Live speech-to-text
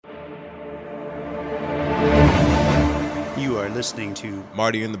listening to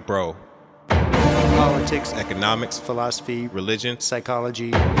Marty and the Bro. politics, Economics, philosophy, religion,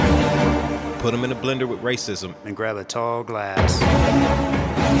 psychology, put them in a blender with racism. and grab a tall glass.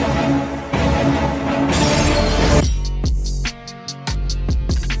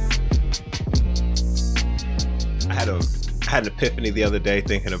 I had an epiphany the other day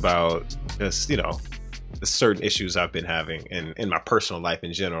thinking about just, the certain issues I've been having in my personal life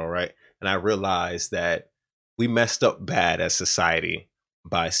in general, right? And I realized that we messed up bad as society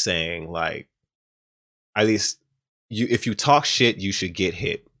by saying, like, at least if you talk shit, you should get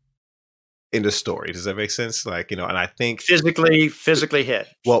hit. In the story, does that make sense? Like, and I think Physically hit.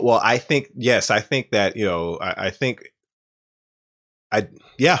 Well, I think yes. I think that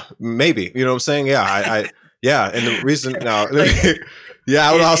maybe. You know what I'm saying? Yeah, yeah. And the reason now, yeah,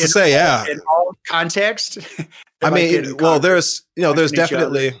 I would also say, yeah, in all context. I mean, well, there's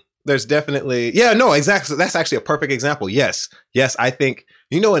definitely, yeah, no, exactly. That's actually a perfect example. Yes. I think,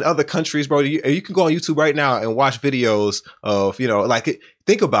 in other countries, bro, you can go on YouTube right now and watch videos of,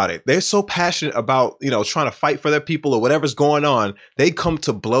 think about it. They're so passionate about, trying to fight for their people or whatever's going on. They come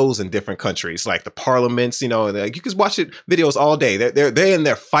to blows in different countries, like the parliaments, like you can watch videos all day. They're in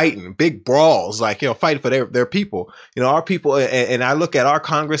there fighting big brawls, like, fighting for their people, our people. And I look at our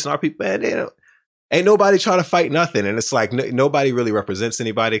Congress and our people, man, ain't nobody trying to fight nothing. And it's like, nobody really represents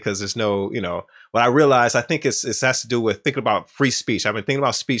anybody because there's no, what I realized, I think it has to do with thinking about free speech. I've been thinking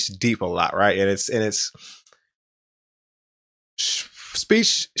about speech deep a lot, right? And it's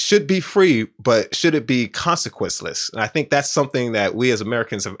speech should be free, but should it be consequenceless? And I think that's something that we as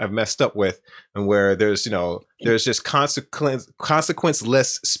Americans have messed up with, and where there's just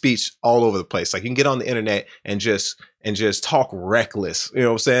consequenceless speech all over the place. Like you can get on the internet and just talk reckless, you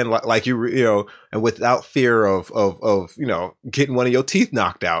know what I'm saying? Like and without fear of getting one of your teeth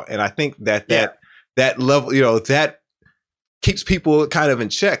knocked out. And I think that level, that keeps people kind of in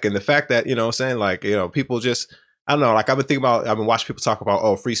check. And the fact that, people just, I don't know, like I've been watching people talk about,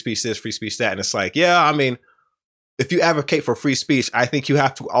 oh, free speech this, free speech that. And it's like, yeah, I mean, if you advocate for free speech, I think you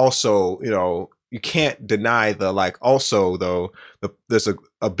have to also, you can't deny there's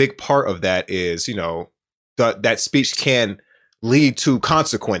a big part of that is, that speech can lead to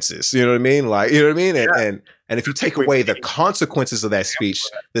consequences. You know what I mean? Like, you know what I mean? And if you take away the consequences of that speech,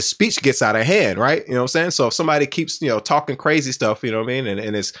 the speech gets out of hand, right? You know what I'm saying? So if somebody keeps, talking crazy stuff, you know what I mean?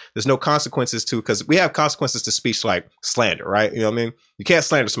 And there's no consequences because we have consequences to speech like slander, right? You know what I mean? You can't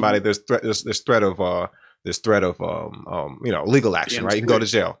slander somebody. There's threat of legal action, right? You can go to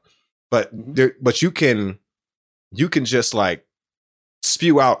jail, but you can just like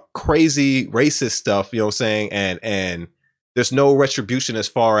spew out crazy racist stuff, you know what I'm saying? And there's no retribution as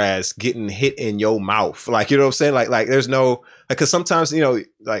far as getting hit in your mouth. Like, you know what I'm saying? Like there's no, because sometimes, there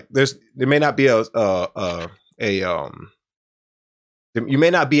may not be you may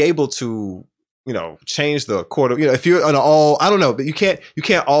not be able to, change the court of, if you're on I don't know, but you can't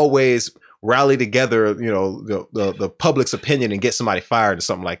always rally together, the public's opinion and get somebody fired or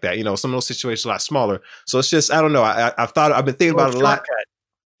something like that. Some of those situations are a lot smaller. So it's just, I don't know. I've been thinking about it a lot.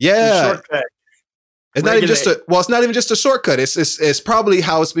 Yeah. It's not even it's not even just a shortcut. It's probably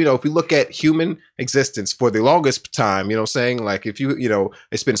how it's, if we look at human existence for the longest time, you know what I'm saying? Like if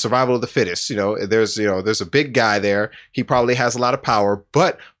it's been survival of the fittest, there's a big guy there. He probably has a lot of power,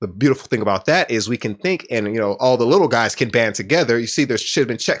 but the beautiful thing about that is we can think and, all the little guys can band together. You see, there should have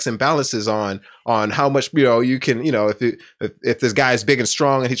been checks and balances on how much, you can, if this guy is big and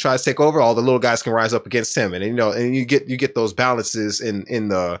strong and he tries to take over, all the little guys can rise up against him. And, and you get those balances in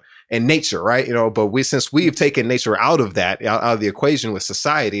nature, right? But since we've taken nature out of the equation with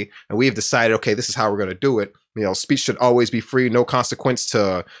society, and we've decided, okay, this is how we're going to do it. Speech should always be free, no consequence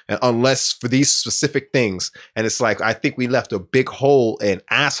unless for these specific things. And it's like, I think we left a big hole in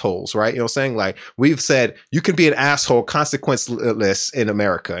assholes, right? You know what I'm saying? Like we've said, you can be an asshole consequenceless in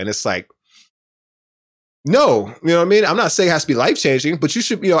America. And it's like, no, you know what I mean? I'm not saying it has to be life-changing, but you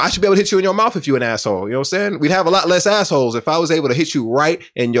should, I should be able to hit you in your mouth if you're an asshole. You know what I'm saying? We'd have a lot less assholes if I was able to hit you right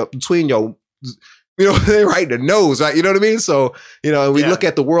in between your, right in the nose, right? You know what I mean? So, we look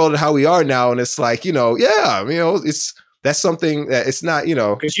at the world and how we are now, and it's like, that's something that it's not,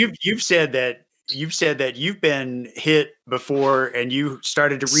 Because you've said that you've been hit before and you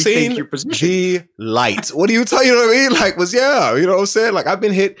started to rethink your position. The light. What do you tell? You know what I mean? Like you know what I'm saying? Like I've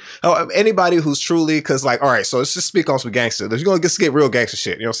been hit. Anybody who's truly, because like, all right, so let's just speak on some gangster. You're gonna get real gangster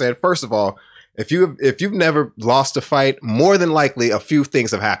shit. You know what I'm saying? First of all, if you've never lost a fight, more than likely a few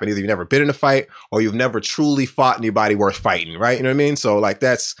things have happened. Either you've never been in a fight or you've never truly fought anybody worth fighting, right? You know what I mean? So like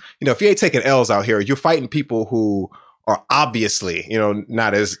that's, if you ain't taking L's out here, you're fighting people who are obviously,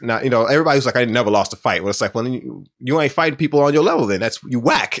 not, everybody's like, I never lost a fight. Well, it's like, well, you ain't fighting people on your level. Then that's, you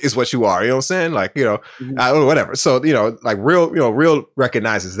whack is what you are. You know what I'm saying? Like, whatever. So, like real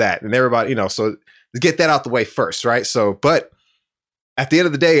recognizes that, and everybody, so get that out the way first. Right. So, but at the end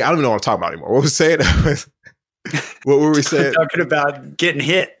of the day, I don't even know what I'm talking about anymore. What was saying? What were we saying? Talking about getting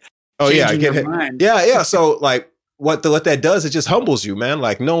hit. Oh yeah. Getting hit. Mind. Yeah. So like, what that does, it just humbles you, man.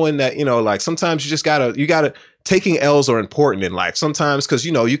 Like knowing that, like sometimes you gotta taking L's are important in life sometimes, because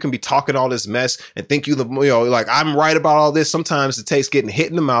you can be talking all this mess and think like I'm right about all this. Sometimes it takes getting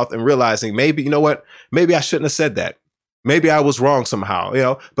hit in the mouth and realizing maybe, maybe I shouldn't have said that. Maybe I was wrong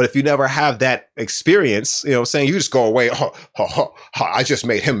somehow, but if you never have that experience, saying you just go away, I just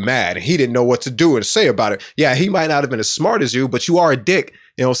made him mad and he didn't know what to do and say about it. Yeah, he might not have been as smart as you, but you are a dick,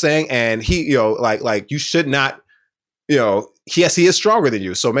 and he, like you should not, yes, he is stronger than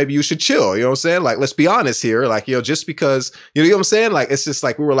you. So maybe you should chill. You know what I'm saying? Like, let's be honest here. Like, just because, you know what I'm saying? Like, it's just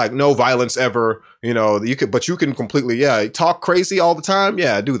like, we were like, no violence ever, you can completely, talk crazy all the time.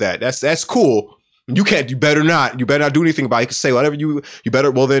 Yeah, do that. That's cool. You better not do anything about it. You can say whatever you better.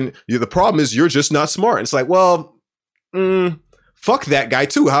 Well, then the problem is you're just not smart. And it's like, well, fuck that guy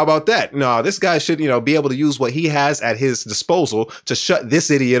too. How about that? No, this guy should, be able to use what he has at his disposal to shut this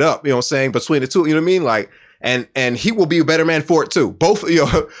idiot up. You know what I'm saying? Between the two, you know what I mean? Like, and he will be a better man for it too. Both,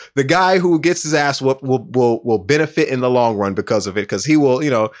 the guy who gets his ass whooped will benefit in the long run because of it. Because he will,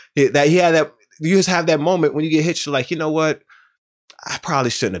 you just have that moment when you get hit. You're like, you know what? I probably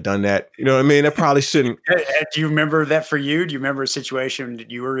shouldn't have done that. You know what I mean? I probably shouldn't. Do you remember that for you? Do you remember a situation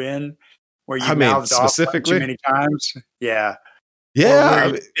that you were in where you mouthed specifically off too many times? Yeah.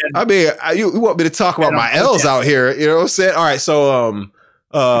 Yeah. You want me to talk about my L's out here? You know what I'm saying? All right. So,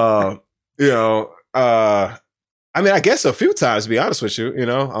 I guess a few times, to be honest with you,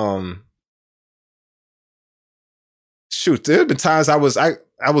 shoot, there have been times I was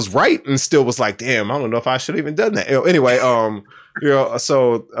right and still was like, damn, I don't know if I should have even done that. Anyway,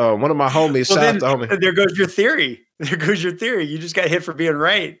 so one of my homies, there goes your theory. You just got hit for being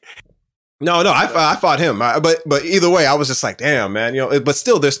right. No, I fought him. But either way, I was just like, damn, man, but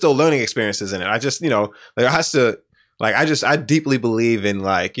still, there's still learning experiences in it. I just, I deeply believe in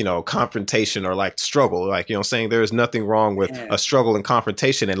confrontation or struggle. Saying there is nothing wrong with a struggle and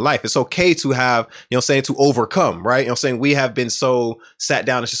confrontation in life. It's okay to have, to overcome, right? Saying we have been so sat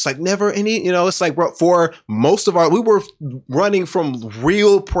down. It's just like never any, it's like, bro, for most of we were running from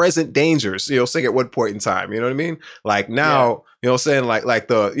real present dangers, saying at one point in time, you know what I mean? Like now, it's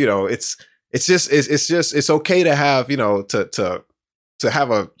okay to have, to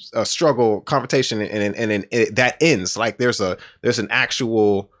have a struggle confrontation and that ends. Like there should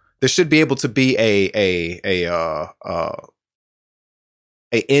be able to be a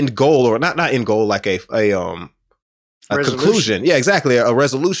end goal, or not end goal, like a conclusion. Yeah, exactly. A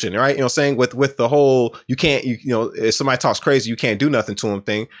resolution, right? Saying with the whole, you can't, if somebody talks crazy, you can't do nothing to them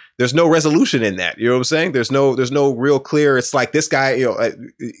thing. There's no resolution in that. You know what I'm saying? There's no real clear. It's like this guy,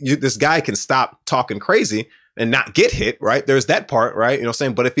 this guy can stop talking crazy and not get hit, right? There's that part, right?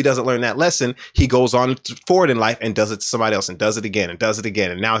 But if he doesn't learn that lesson, he goes on forward in life and does it to somebody else and does it again and does it again.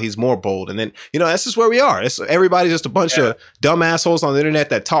 And now he's more bold. And then, that's just where we are. Everybody's just a bunch of dumb assholes on the internet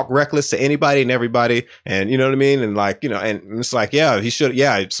that talk reckless to anybody and everybody. And you know what I mean? And and it's like,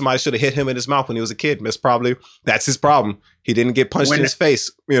 somebody should have hit him in his mouth when he was a kid. That's his problem. He didn't get punched in his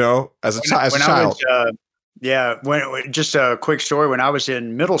face, as a child. Just a quick story. When I was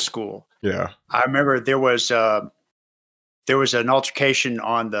in middle school, I remember there was an altercation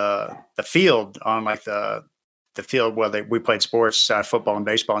on the field, on the field where we played sports, football and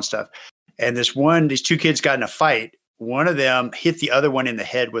baseball and stuff. And these two kids got in a fight. One of them hit the other one in the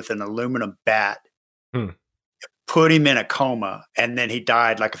head with an aluminum bat, put him in a coma, and then he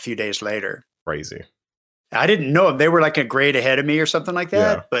died like a few days later. Crazy. I didn't know him. They were like a grade ahead of me or something like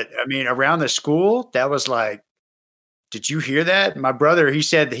that. Yeah. But I mean, around the school, that was like, did you hear that? My brother, he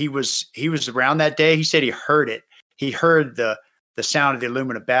said that he was around that day. He said he heard it. He heard the sound of the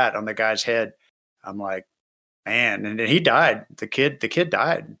aluminum bat on the guy's head. I'm like, man, and then he died. The kid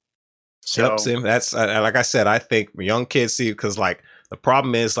died. So yep, Sim, that's like I said, I think young kids see, because the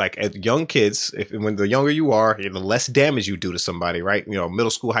problem is as young kids, when the younger you are, the less damage you do to somebody, right?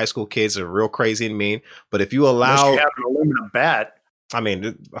 Middle school, high school kids are real crazy and mean. But if you allow, unless you have an aluminum bat, I mean,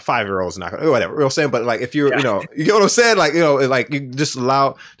 a 5-year-old's not gonna, whatever. You know what I'm saying? But if you're, you get what I'm saying? You just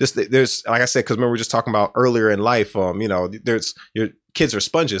allow, there's, like I said, because remember we were just talking about earlier in life, kids are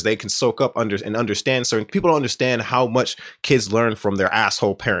sponges. They can soak up and understand certain people. Don't understand how much kids learn from their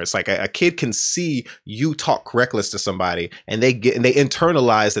asshole parents. Like a kid can see you talk reckless to somebody and they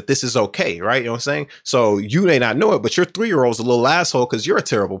internalize that this is okay. Right. You know what I'm saying? So you may not know it, but your 3-year-old's a little asshole because you're a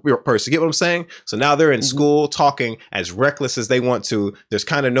terrible person. You get what I'm saying? So now they're in school talking as reckless as they want to. There's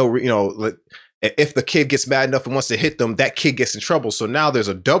kind of no, if the kid gets mad enough and wants to hit them, that kid gets in trouble. So now there's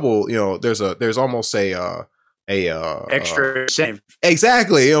a double, there's almost a extra save.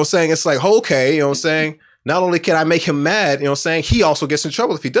 Exactly. You know what I'm saying? It's like, okay, you know what I'm saying? Not only can I make him mad, you know what I'm saying? He also gets in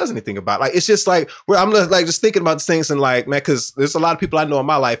trouble if he does anything about it. Like, it's just like, I'm like just thinking about these things and like, man, because there's a lot of people I know in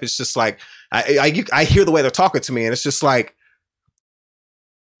my life. It's just like, I hear the way they're talking to me and it's just like,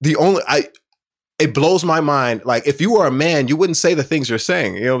 it blows my mind. Like, if you were a man, you wouldn't say the things you're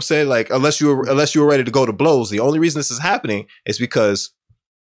saying. You know what I'm saying? Like, unless you were ready to go to blows. The only reason this is happening is because,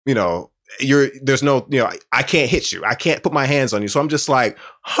 there's no, I can't hit you. I can't put my hands on you. So I'm just like,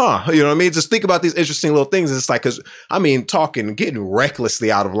 you know what I mean? Just think about these interesting little things. It's like, getting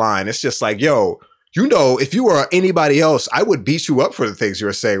recklessly out of line. It's just like, yo, if you were anybody else, I would beat you up for the things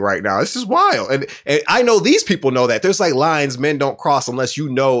you're saying right now. This is wild. And I know these people know that. There's like lines men don't cross unless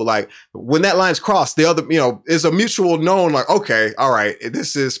like when that line's crossed, the other, is a mutual known, like, okay, all right,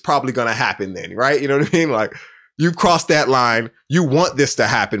 this is probably going to happen then, right? You know what I mean? Like, you've crossed that line. You want this to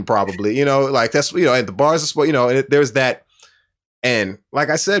happen probably, like that's, and the bars is, there's that. And like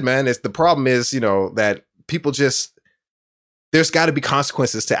I said, man, the problem is, that people just, there's got to be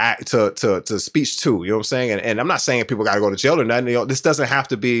consequences to speech too. You know what I'm saying? And I'm not saying people got to go to jail or nothing. This doesn't have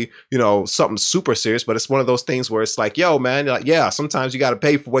to be, something super serious, but it's one of those things where it's like, yo, man, like, yeah, sometimes you got to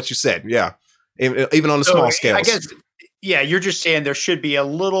pay for what you said. Yeah. Even on the small scales. I guess, yeah, you're just saying there should be a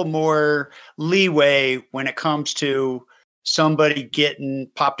little more leeway when it comes to somebody getting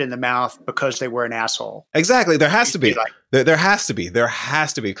popped in the mouth because they were an asshole. Exactly. There has to be. There has to be. There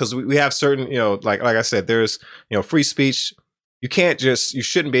has to be. Because we have certain, like I said, there's, free speech. You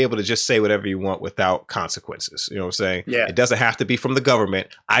shouldn't be able to just say whatever you want without consequences. You know what I'm saying? Yeah. It doesn't have to be from the government.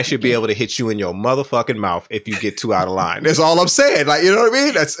 I should be able to hit you in your motherfucking mouth if you get too out of line. That's all I'm saying. Like, you know what I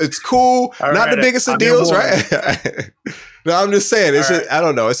mean? It's cool. All Not right, the biggest of deals, right? No, I'm just saying. It's just, I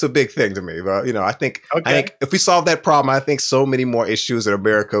don't know. It's a big thing to me. But, I think if we solve that problem, I think so many more issues in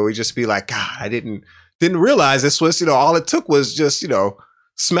America, we just be like, God, I didn't realize this was, all it took was just,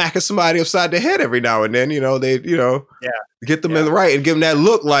 smacking somebody upside the head every now and then, they, get them in the right and give them that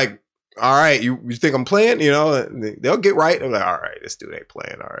look like, all right, you think I'm playing, they'll get right. I'm like, all right, this dude ain't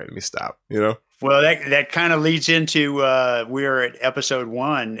playing. All right, let me stop, Well, that kind of leads into, we're at episode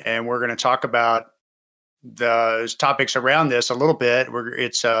 1 and we're going to talk about the topics around this a little bit.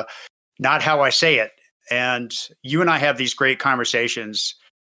 It's not how I say it. And you and I have these great conversations.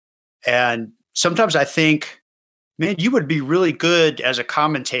 And sometimes I think, man, you would be really good as a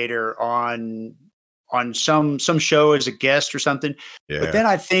commentator on some show as a guest or something. Yeah. But then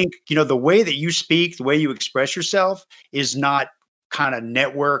I think, the way that you speak, the way you express yourself is not kind of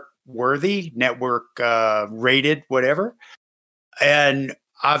network worthy, network rated, whatever. And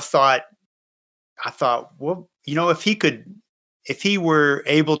I thought, well, if he were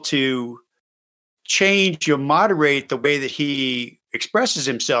able to moderate the way that he expresses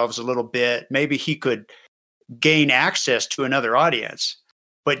himself a little bit, maybe he could gain access to another audience.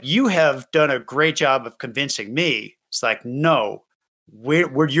 But you have done a great job of convincing me. It's like, no,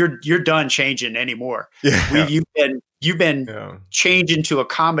 you're done changing anymore. Yeah. You've been changing to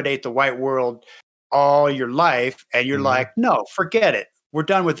accommodate the white world all your life, and you're like, no, forget it. We're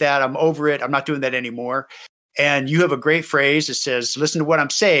done with that. I'm over it. I'm not doing that anymore. And you have a great phrase that says, listen to what I'm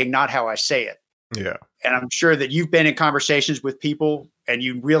saying, not how I say it. Yeah. And I'm sure that you've been in conversations with people and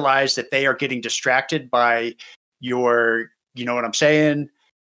you realize that they are getting distracted by your, what I'm saying,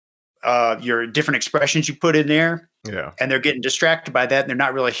 your different expressions you put in there. Yeah. And they're getting distracted by that and they're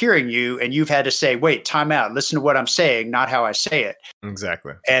not really hearing you. And you've had to say, wait, time out, listen to what I'm saying, not how I say it.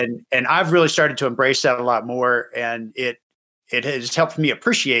 Exactly. And I've really started to embrace that a lot more. And it has helped me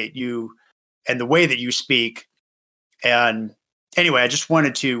appreciate you and the way that you speak. And anyway, I just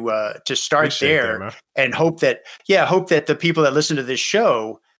wanted to start there and hope that the people that listen to this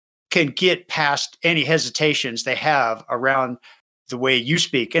show can get past any hesitations they have around the way you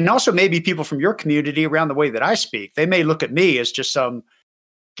speak. And also maybe people from your community around the way that I speak. They may look at me as just some,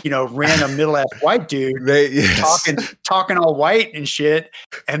 random middle-ass white dude talking all white and shit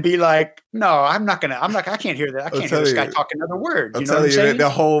and be like, no, I can't hear that. I can't hear this guy talk another word. You know what I'm saying?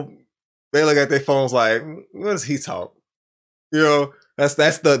 They look at their phones like, what does he talk? That's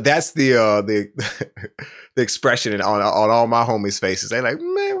the the expression on all my homies' faces. They like,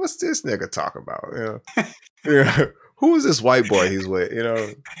 man, what's this nigga talking about? who is this white boy he's with? You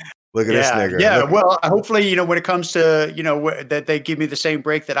know, look at this nigga. Yeah. Well, hopefully, you know, when it comes to, you know, that they give me the same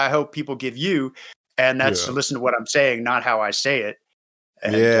break that I hope people give you. And that's to listen to what I'm saying, not how I say it.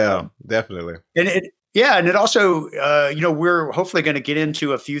 And, definitely. And it also, you know, we're hopefully going to get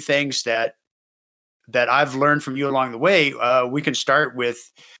into a few things that I've learned from you along the way. We can start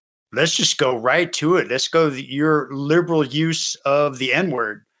with, let's just go right to it. Let's go your liberal use of the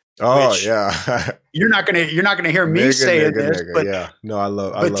N-word. Oh yeah, you're not gonna hear me saying this, but no, I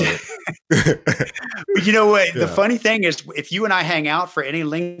love it. But you know what? The funny thing is, if you and I hang out for any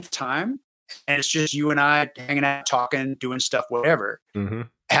length of time, and it's just you and I hanging out, talking, doing stuff, whatever,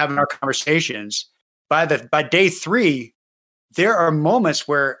 having our conversations, by day 3, there are moments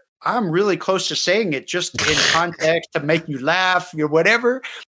where I'm really close to saying it just in context to make you laugh, you know, whatever.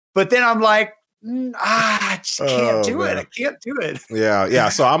 But then I'm like, I just can't do it. I can't do it. Yeah.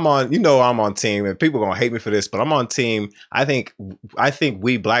 So I'm on team, and people are gonna hate me for this, but I'm on team. I think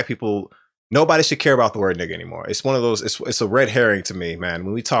we black people, nobody should care about the word nigga anymore. It's one of those, it's a red herring to me, man.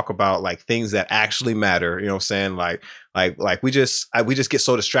 When we talk about like things that actually matter, you know what I'm saying? Like we just get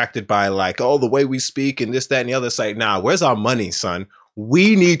so distracted by like, oh, the way we speak and this, that, and the other. It's like, nah, where's our money, son?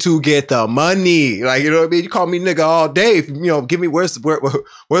 We need to get the money. Like, you know what I mean? You call me nigga all day. You know, give me where's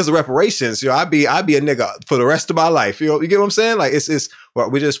the reparations? You know, I'd be a nigga for the rest of my life. You know, you get what I'm saying? Like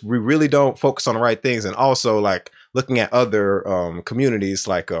we really don't focus on the right things. And also like looking at other communities,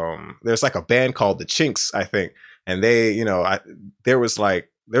 like there's like a band called the Chinks, I think. And they, you know, there was like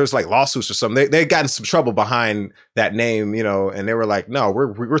lawsuits or something. They got in some trouble behind that name, you know, and they were like, no,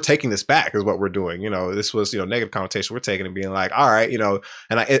 we're taking this back is what we're doing. You know, this was, you know, negative connotation. We're taking and being like, all right, you know,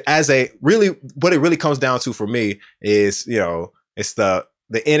 and what it really comes down to for me is, you know, it's the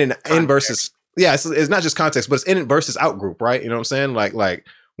in versus, it's not just context, but it's in versus out group, right? You know what I'm saying? Like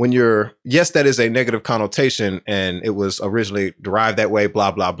when yes, that is a negative connotation and it was originally derived that way,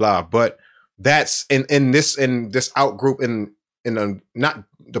 blah, blah, blah. But that's in this out group in not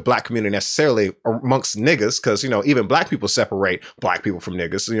the black community necessarily amongst niggas, because, you know, even black people separate black people from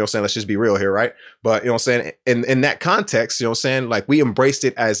niggas. You know what I'm saying? Let's just be real here, right? But, you know what I'm saying? In that context, you know what I'm saying? Like, we embraced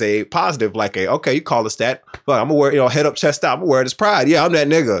it as a positive, like okay, you call us that. But I'm gonna wear, you know, head up, chest out. I'm gonna wear this pride. Yeah, I'm that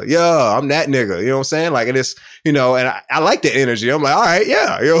nigga. Yeah, I'm that nigga. You know what I'm saying? Like, it is, you know, and I like the energy. I'm like, all right,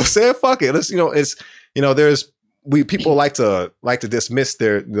 yeah, you know what I'm saying? Fuck it. Let's, you know, it's, you know, people like to dismiss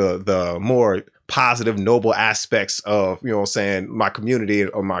the more positive, noble aspects of, you know what I'm saying, my community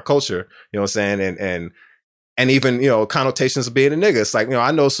or my culture, you know what I'm saying, and even, you know, connotations of being a nigga. It's like, you know,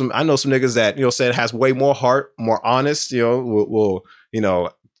 I know some niggas that, you know what I'm saying, has way more heart, more honest, you know, will you know,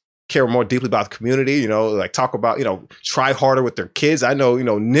 care more deeply about the community, you know, like talk about, you know, try harder with their kids. I know, you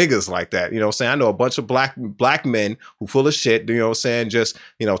know, niggas like that, you know what I'm saying? I know a bunch of black men who full of shit, you know what I'm saying? Just,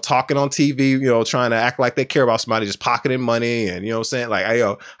 you know, talking on TV, you know, trying to act like they care about somebody, just pocketing money. And, you know what I'm saying? Like, I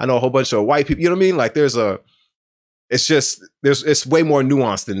know a whole bunch of white people, you know what I mean? Like it's way more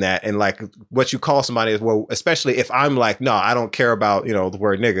nuanced than that. And like what you call somebody is, well, especially if I'm like, no, I don't care about, you know, the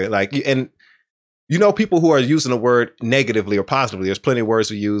word nigga, like, and you know, people who are using the word negatively or positively, there's plenty of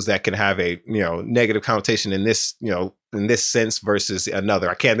words we use that can have a, you know, negative connotation in this, you know, in this sense versus another.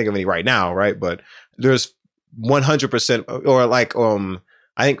 I can't think of any right now, right? But there's 100%, or like,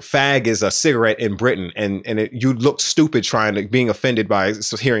 I think fag is a cigarette in Britain, and you look stupid being offended by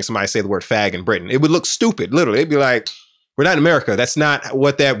hearing somebody say the word fag in Britain. It would look stupid, literally. It'd be like, we're not in America. That's not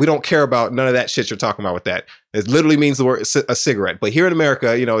what we don't care about none of that shit you're talking about with that. It literally means the word a cigarette. But here in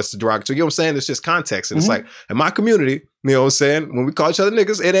America, you know, it's derogatory. You know what I'm saying? It's just context. And it's like, in my community, you know what I'm saying? When we call each other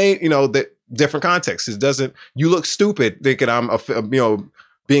niggas, it ain't, you know, that different context. It doesn't, you look stupid thinking I'm, you know,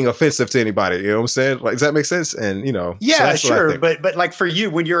 being offensive to anybody. You know what I'm saying? Like, does that make sense? And, you know. Yeah, so sure. But like for you,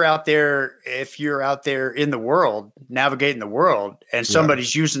 when you're out there, if you're out there in the world, navigating the world, and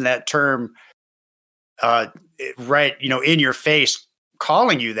somebody's using that term, right, you know, in your face,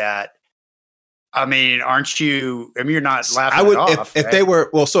 calling you that, I mean, aren't you? I mean, you're not laughing. I would, it off, if they were,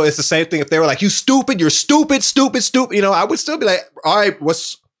 well, so it's the same thing. If they were like, you stupid, you're stupid, stupid, stupid. You know, I would still be like, all right,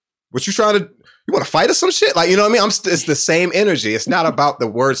 what you trying to? You want to fight or some shit? Like, you know what I mean? It's the same energy. It's not about the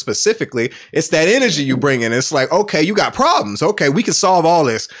word specifically. It's that energy you bring in. It's like, okay, you got problems. Okay, we can solve all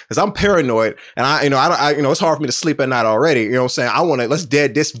this, because I'm paranoid, and I it's hard for me to sleep at night already. You know what I'm saying? Let's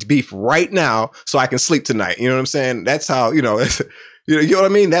dead this beef right now so I can sleep tonight. You know what I'm saying? That's how, you know, you know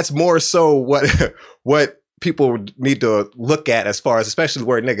what I mean? That's more so what people need to look at, as far as, especially the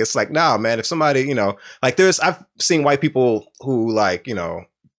word nigga. It's like, nah, man, if somebody, you know, like I've seen white people who, like, you know,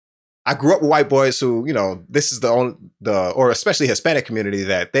 I grew up with white boys who, you know, this is or especially Hispanic community,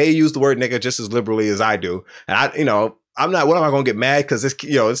 that they use the word nigga just as liberally as I do. And I, you know, what am I going to get mad? Because this,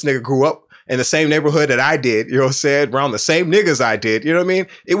 you know, this nigga grew up in the same neighborhood that I did, you know what I'm saying, around the same niggas I did, you know what I mean?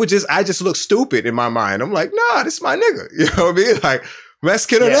 It would just, I just look stupid in my mind. I'm like, nah, this is my nigga. You know what I mean? Like,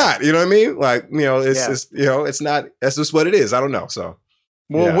 Mexican or not, you know what I mean? Like, you know, it's you know, it's not, that's just what it is. I don't know. So,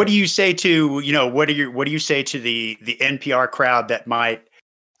 well, what do you say to, you know, what do you say to the NPR crowd that might,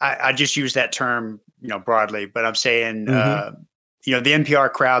 I just use that term, you know, broadly, but I'm saying, you know, the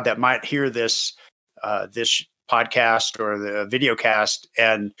NPR crowd that might hear this, this podcast or the video cast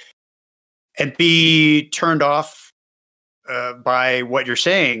and be turned off by what you're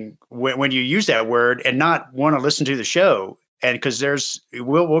saying when you use that word and not want to listen to the show. And because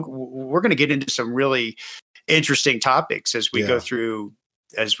we're going to get into some really interesting topics as we go through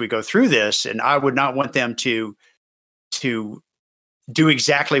this, and I would not want them to do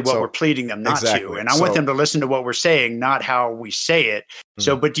exactly what we're pleading them not to. And I want them to listen to what we're saying, not how we say it.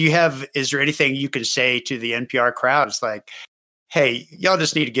 So, but is there anything you can say to the NPR crowd? It's like, hey, y'all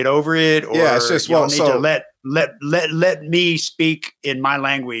just need to get over it, or it's just, y'all need to let me speak in my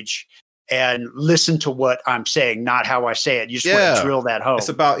language and listen to what I'm saying, not how I say it. You just want to drill that home. It's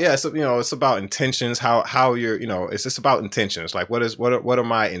about, it's about intentions, how you're, you know, it's just about intentions. Like what are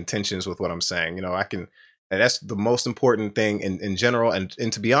my intentions with what I'm saying? You know, and that's the most important thing in general. And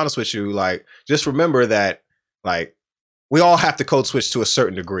to be honest with you, like, just remember that, like, we all have to code switch to a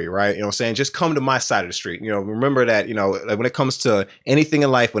certain degree, right? You know what I'm saying? Just come to my side of the street. You know, remember that, you know, like when it comes to anything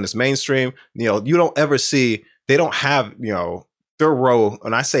in life, when it's mainstream, you know, you don't ever see, they don't have, you know, thorough,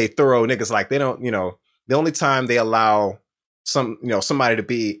 and I say thorough niggas, like they don't, you know, the only time they allow somebody to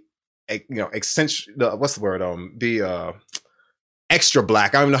be, you know, what's the word? Be extra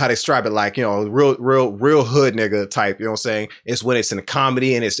black. I don't even know how to describe it. Like, you know, real hood nigga type. You know what I'm saying? It's when it's in a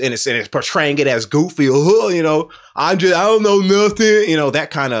comedy and it's portraying it as goofy. You know, I don't know nothing. You know, that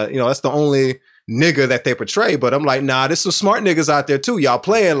kind of, you know, that's the only nigga that they portray. But I'm like, nah, there's some smart niggas out there too. Y'all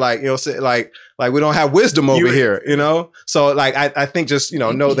playing like, you know, like we don't have wisdom over here. You know, so like I think just, you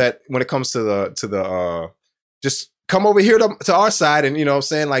know that when it comes to the just come over here to our side, and, you know what I'm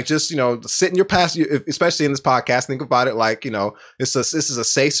saying, like, just, you know, sit in your past, especially in this podcast, think about it like, you know, this is a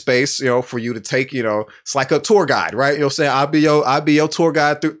safe space, you know, for you to take, you know, it's like a tour guide, right? You know what I'm saying? I'll be your tour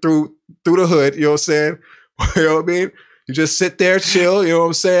guide through the hood, you know what I'm saying? You know what I mean? You just sit there, chill, you know what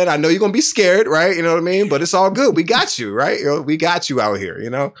I'm saying? I know you're going to be scared, right? You know what I mean? But it's all good. We got you, right? You know, we got you out here, you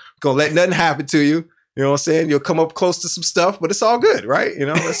know? Gonna let nothing happen to you. You know what I'm saying? You'll come up close to some stuff, but it's all good, right? You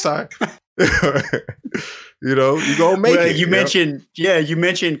know, that's all right. You know, you gonna make it. You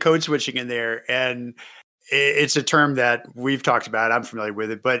mentioned code switching in there, and it's a term that we've talked about. I'm familiar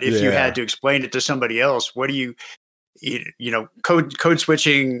with it, but if you had to explain it to somebody else, what do you know, code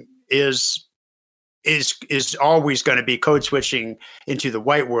switching is always going to be code switching into the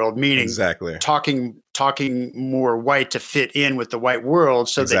white world, meaning talking more white to fit in with the white world,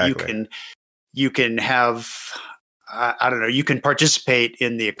 so that you can have, I don't know, you can participate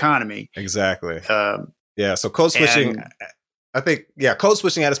in the economy. Exactly. Yeah. So code switching, I think, code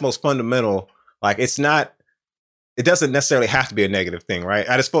switching at its most fundamental, like, it doesn't necessarily have to be a negative thing, right?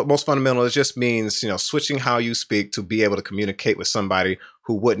 At its most fundamental, it just means, you know, switching how you speak to be able to communicate with somebody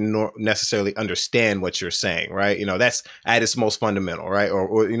who wouldn't necessarily understand what you're saying, right? You know, that's at its most fundamental, right?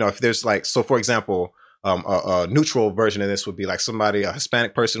 Or you know, if there's like, so for example, a neutral version of this would be like a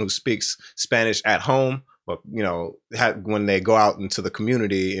Hispanic person who speaks Spanish at home, but, you know, when they go out into the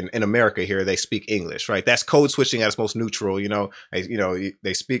community in America here, they speak English, right? That's code switching at its most neutral. You know,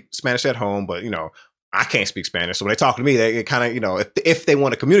 they speak Spanish at home, but, you know, I can't speak Spanish. So when they talk to me, they kind of, you know, if they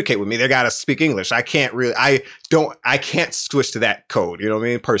want to communicate with me, they got to speak English. I can't switch to that code, you know what I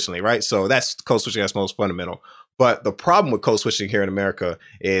mean? Personally, right? So that's code switching that's most fundamental. But the problem with code switching here in America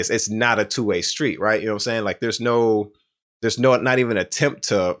is it's not a two-way street, right? You know what I'm saying? Like, there's not even an attempt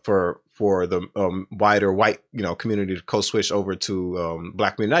for the wider white, you know, community to code switch over to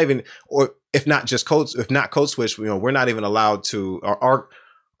black community. Not even, or if not code switch, you know, we're not even allowed to.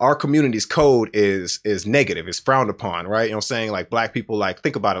 Our community's code is negative. It's frowned upon, right? You know what I'm saying? Like, black people, like,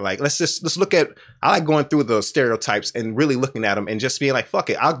 think about it. Like, let's look at, I like going through the stereotypes and really looking at them and just being like, fuck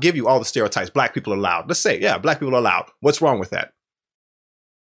it, I'll give you all the stereotypes. Black people are loud. Let's say, black people are loud. What's wrong with that?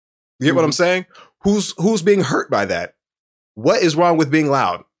 You get what I'm saying? Who's being hurt by that? What is wrong with being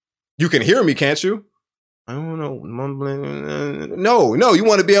loud? You can hear me, can't you? I don't know, mumbling. No, you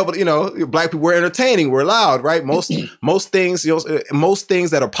want to be able to, you know, black people, we're entertaining, we're loud, right? Most things, you know, most things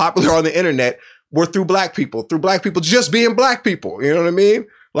that are popular on the internet were through black people just being black people. You know what I mean?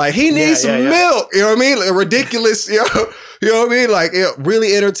 Like, he needs some milk. You know what I mean? Like, ridiculous. You know what I mean? Like, you know,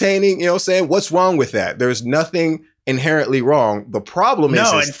 really entertaining. You know what I'm saying? What's wrong with that? There's nothing inherently wrong. The problem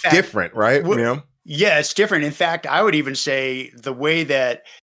is it's different, right? Yeah, it's different. In fact, I would even say the way that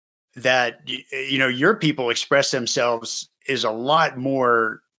that, your people express themselves is a lot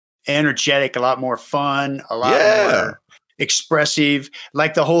more energetic, a lot more fun, a lot more expressive.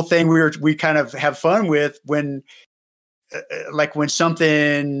 Like the whole thing we kind of have fun with when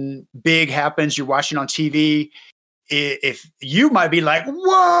something big happens, you're watching on TV. If you might be like,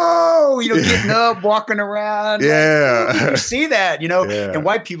 whoa, getting up, walking around. Yeah. You see that, and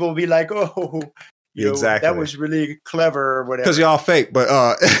white people will be like, oh, exactly. That was really clever or whatever. Because y'all fake,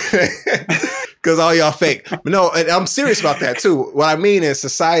 but because all y'all fake. But no, and I'm serious about that too. What I mean is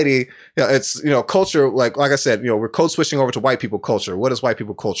society, it's, culture, like I said, we're code switching over to white people culture. What is white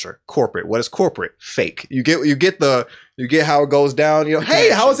people culture? Corporate. What is corporate? Fake. You get how it goes down.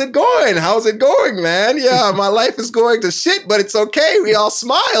 Hey, how's it going? How's it going, man? Yeah, my life is going to shit, but it's okay. We all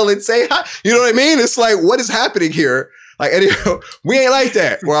smile and say hi. You know what I mean? It's like, what is happening here? Like, we ain't like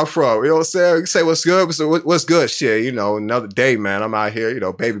that where I'm from. You know what I'm saying? You say, what's good? So what's good? Shit, another day, man. I'm out here,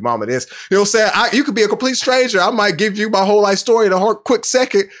 baby mama this. You know what I'm saying? You could be a complete stranger. I might give you my whole life story in a quick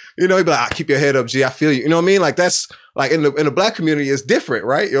second. You'd be like, keep your head up, G. I feel you. You know what I mean? Like, that's like in the black community, it's different,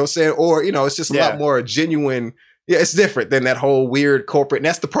 right? You know what I'm saying? Or, it's just a lot more genuine. Yeah, it's different than that whole weird corporate. And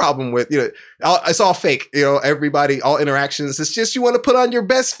that's the problem with, it's all fake, everybody, all interactions. It's just you want to put on your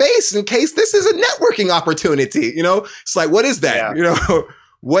best face in case this is a networking opportunity, It's like, what is that? Yeah.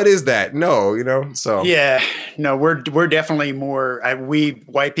 What is that? No, so. Yeah, no, we're definitely more, we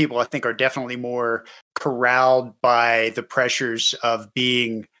white people, I think, are definitely more corralled by the pressures of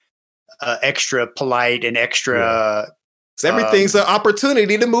being extra polite and extra... Yeah. Everything's an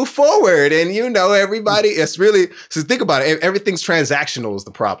opportunity to move forward. And, everybody, it's really, so think about it. Everything's transactional is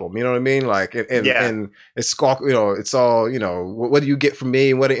the problem. You know what I mean? Like, and it's, it's all, what do you get from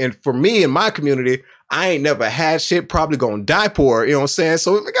me? And for me in my community, I ain't never had shit, probably gonna die poor. You know what I'm saying?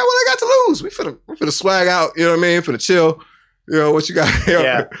 So what I got to lose? We finna swag out. You know what I mean? Finna chill. What you got?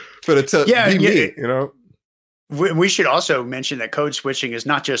 Finna be me, We should also mention that code switching is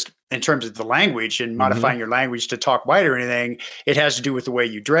not just in terms of the language and modifying your language to talk white or anything. It has to do with the way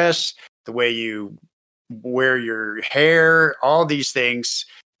you dress, the way you wear your hair. All these things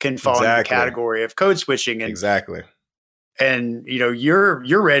can fall in the category of code switching. And, And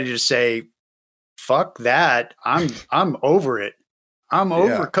you're ready to say, "Fuck that! I'm over it. I'm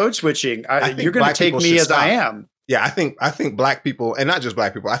over code switching. You're going to take me as I am." Yeah, I think black people, and not just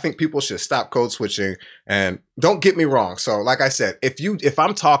black people, I think people should stop code switching. And don't get me wrong. So like I said, if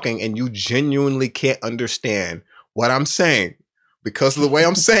I'm talking and you genuinely can't understand what I'm saying because of the way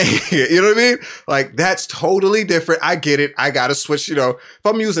I'm saying it, you know what I mean? Like, that's totally different. I get it. I got to switch, if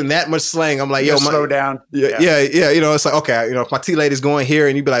I'm using that much slang, I'm like, slow down. Yeah. It's like, okay, if my tea lady's going here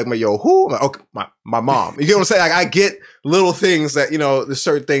and you'd be like, yo, who? I'm like, okay, my mom. You get what I'm saying? Like, I get little things that, there's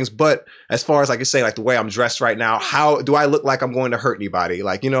certain things, but as far as like you say, like the way I'm dressed right now, how do I look like I'm going to hurt anybody?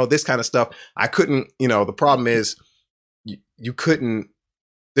 Like, this kind of stuff. I couldn't, the problem is you couldn't,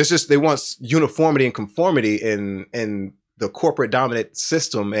 they want uniformity and conformity in the corporate dominant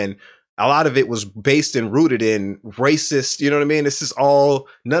system. And a lot of it was based and rooted in racist, you know what I mean? This is all,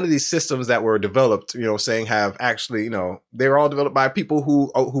 none of these systems that were developed, have actually, they're all developed by people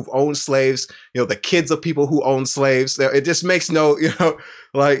who've owned slaves, the kids of people who own slaves. It just makes no,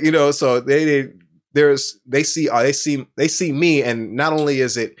 so they see me. And not only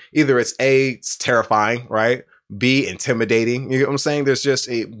is it either it's terrifying, right? B, intimidating. You know what I'm saying? There's just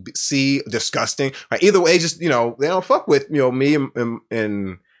C, disgusting. Right? Either way, just, they don't fuck with, me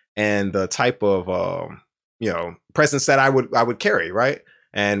and the type of, presence that I would carry. Right.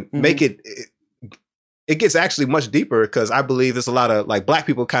 And make it gets actually much deeper because I believe there's a lot of like black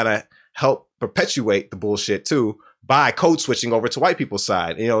people kind of help perpetuate the bullshit too by code switching over to white people's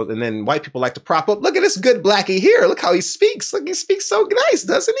side, and then white people like to prop up. Look at this good blackie here. Look how he speaks. Look, he speaks so nice,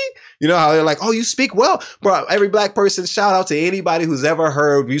 doesn't he? How they're like, oh, you speak well. Bro, every black person, shout out to anybody who's ever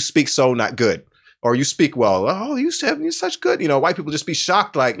heard you speak so not good or you speak well. Oh, you're such good. White people just be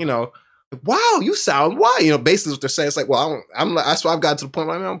shocked like, wow, you sound white. Basically what they're saying. It's like, well, that's why I've got to the point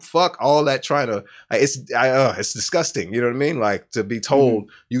where I'm fuck all that trying to, like, it's disgusting. You know what I mean? Like to be told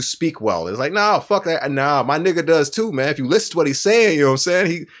you speak well. It's like, no, fuck that. Nah, my nigga does too, man. If you listen to what he's saying, you know what I'm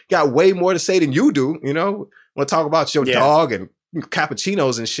saying? He got way more to say than you do, Want to talk about your dog and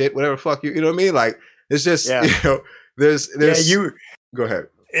cappuccinos and shit, whatever the fuck you know what I mean? Like, it's just, there's, go ahead.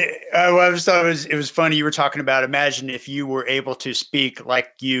 I just thought it was funny. You were talking about, imagine if you were able to speak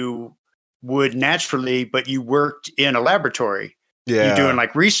like you would naturally, but you worked in a laboratory. Yeah. You're doing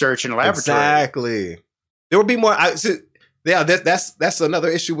like research in a laboratory. Exactly. There would be more. Yeah, that's another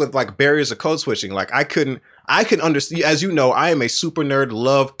issue with like barriers of code switching. Like I can understand, as you know, I am a super nerd,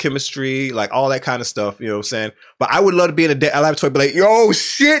 love chemistry, like all that kind of stuff. You know what I'm saying? But I would love to be in a laboratory, be like, yo,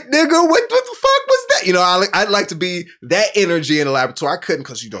 shit, nigga, what the fuck was that? You know, I'd like to be that energy in a laboratory. I couldn't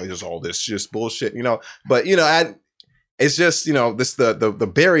because, you know, there's all this just bullshit, you know. But, you know, it's just, you know, this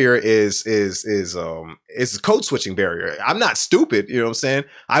the barrier is a code switching barrier. I'm not stupid, you know what I'm saying?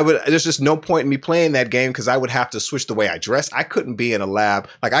 There's just no point in me playing that game because I would have to switch the way I dress. I couldn't be in a lab.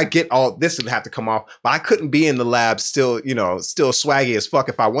 Like I get all this would have to come off, but I couldn't be in the lab still swaggy as fuck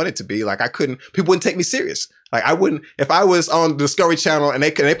if I wanted to be. Like people wouldn't take me serious. Like I wouldn't, if I was on Discovery Channel and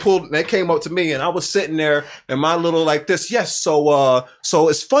they came up to me and I was sitting there and my little like this, yes. So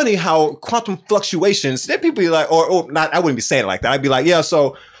it's funny how quantum fluctuations, then people be like, or not, I wouldn't be saying it like that. I'd be like, yeah,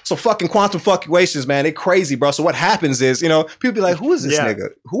 so fucking quantum fluctuations, man, they crazy, bro. So what happens is, you know, people be like, who is this nigga?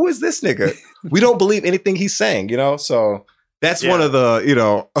 Who is this nigga? We don't believe anything he's saying, you know? So that's one of the, you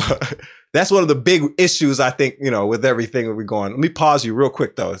know, that's one of the big issues, I think, you know, with everything that we're going. Let me pause you real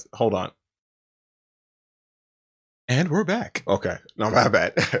quick though. Hold on. And we're back. Okay. No, my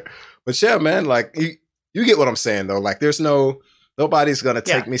bad. But yeah, man, like you get what I'm saying though. Like nobody's going to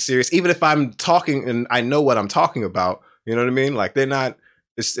take me serious. Even if I'm talking and I know what I'm talking about, you know what I mean? Like they're not,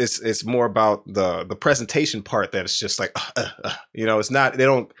 it's more about the presentation part that it's just like, you know, it's not,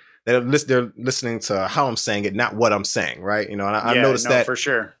 they're listening to how I'm saying it, not what I'm saying. Right. You know, and I've noticed that for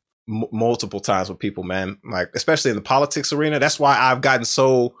sure. Multiple times with people, man, like, especially in the politics arena. That's why I've gotten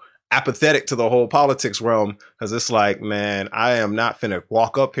so apathetic to the whole politics realm, because it's like, man, I am not finna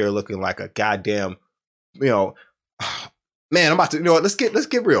walk up here looking like a goddamn, you know, man, I'm about to, you know what, let's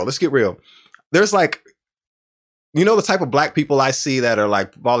get real. Let's get real. There's like, you know, the type of black people I see that are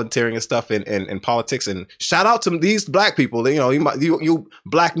like volunteering and stuff in politics, and shout out to these black people. You know, you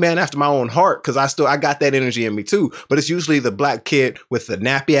black man after my own heart, because I got that energy in me too. But it's usually the black kid with the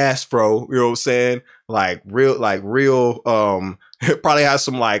nappy ass fro. You know what I'm saying? Like real. Probably has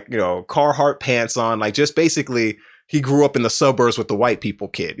some like, you know, Carhartt pants on. Like just basically, he grew up in the suburbs with the white people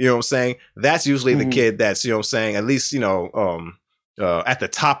kid. You know what I'm saying? That's usually the kid that's, you know what I'm saying, at least, you know, at the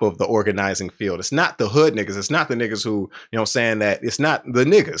top of the organizing field. It's not the hood niggas. It's not the niggas who, you know what I'm saying, that it's not the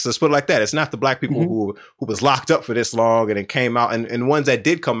niggas. Let's put it like that. It's not the black people who was locked up for this long and then came out. And ones that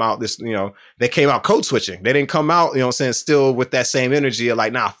did come out, this, you know, they came out code switching. They didn't come out, you know what I'm saying, still with that same energy of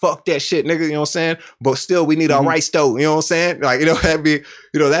like, nah, fuck that shit, nigga. You know what I'm saying? But still, we need our rights though. You know what I'm saying? Like, you know, that'd be,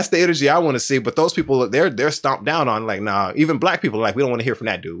 you know, that's the energy I want to see. But those people, they're stomped down on, like, nah, even black people are like, we don't want to hear from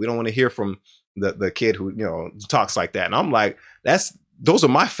that dude. We don't want to hear from the kid who, you know, talks like that. And I'm like, those are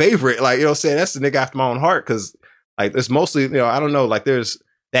my favorite, like, you know what I'm saying? That's the nigga after my own heart. Cause like, it's mostly, you know, I don't know, like there's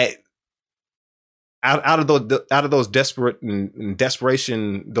that out of those desperate and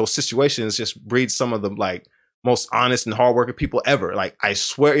desperation, those situations just breed some of the like most honest and hardworking people ever. Like, I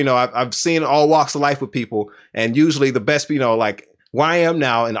swear, you know, I've seen all walks of life with people, and usually the best, you know, like where I am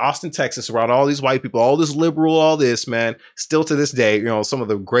now in Austin, Texas, around all these white people, all this liberal, all this, man, still to this day, you know, some of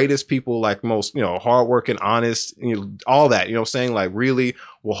the greatest people, like most, you know, hardworking, honest, you know, all that, you know what I'm saying? Like really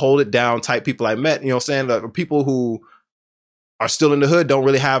will hold it down type people I met, you know what I'm saying? Like, people who are still in the hood don't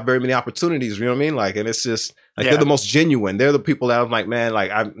really have very many opportunities, you know what I mean? Like, and it's just like, they're the most genuine. They're the people that I'm like, man,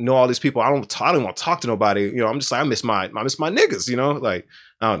 like I know all these people. I don't want to talk to nobody. You know, I'm just like, I miss my niggas, you know, like,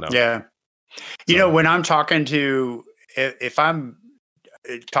 I don't know. Yeah. You know, when I'm talking to, if I'm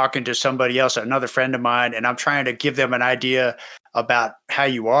talking to somebody else, another friend of mine, and I'm trying to give them an idea about how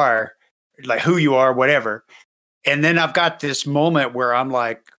you are, like who you are, whatever. And then I've got this moment where I'm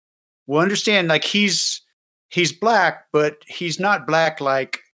like, well, understand, like he's black, but he's not black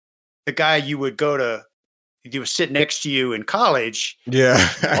like the guy you would sit next to you in college. Yeah.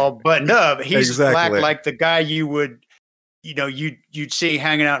 All buttoned up. He's black like the guy you would, you know, you'd see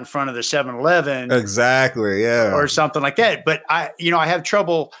hanging out in front of the 7-Eleven. Exactly. Yeah. Or something like that. But I have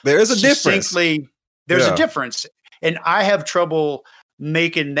trouble. There is a difference. There's a difference. And I have trouble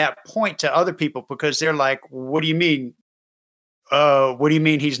making that point to other people, because they're like, what do you mean? What do you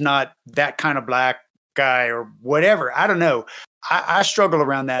mean he's not that kind of black guy or whatever? I don't know. I struggle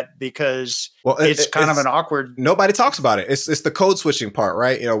around that because it's kind of an awkward. Nobody talks about it. It's the code switching part,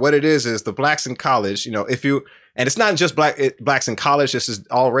 right? You know, what it is the blacks in college, you know, and it's not just blacks in college. This is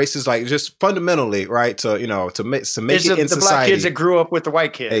all races, like just fundamentally, right? To, you know, to make it in society. The black kids that grew up with the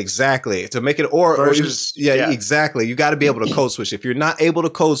white kids. Exactly. To make it exactly. You got to be able to code switch. If you're not able to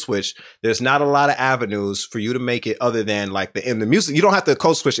code switch, there's not a lot of avenues for you to make it other than like in the music. You don't have to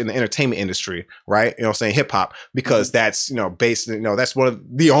code switch in the entertainment industry, right? You know what I'm saying? Hip hop, because that's, you know, based, you know, that's one of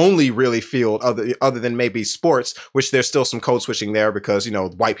the only really field other than maybe sports, which there's still some code switching there because, you know,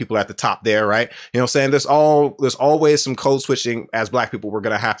 white people are at the top there, right? You know what I'm saying? There's all there's always some code switching as Black people we're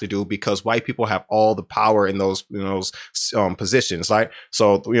gonna have to do, because white people have all the power in those positions, right?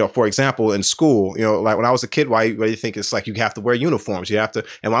 So for example, in school, like when I was a kid, why do you think it's like you have to wear uniforms? You have to,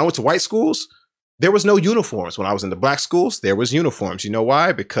 and when I went to white schools, there was no uniforms. When I was in the Black schools, there was uniforms. You know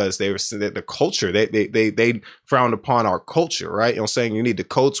why? Because they were the culture. They frowned upon our culture, right? You know what I'm saying? You need to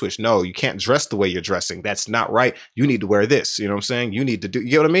code switch. No, you can't dress the way you're dressing. That's not right. You need to wear this. You know what I'm saying? You need to do.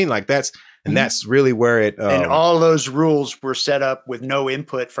 You know what I mean? Like that's really where it. And all those rules were set up with no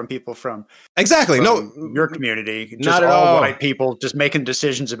input from people from your community. Just not at all. White people just making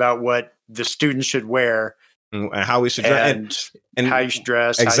decisions about what the students should wear and how we should dress, and how you should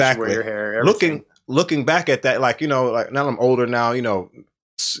dress, exactly. how you should wear your hair. Everything. Looking back at that, like now I'm older now,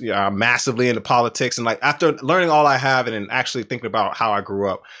 I'm massively into politics, and like after learning all I have and then actually thinking about how I grew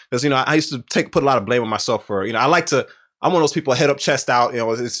up, because I used to put a lot of blame on myself for I'm one of those people head up, chest out.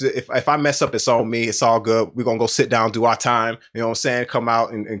 If I mess up, it's on me. It's all good. We're gonna go sit down, do our time. You know what I'm saying? Come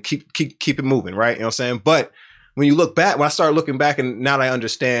out and keep it moving, right? You know what I'm saying? But when I started looking back, and now that I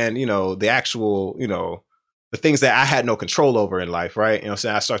understand, the actual, the things that I had no control over in life, right? You know what I'm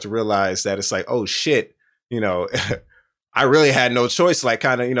saying? I start to realize that it's like, oh shit, I really had no choice. Like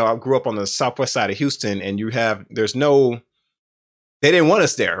kind of, I grew up on the southwest side of Houston, and they didn't want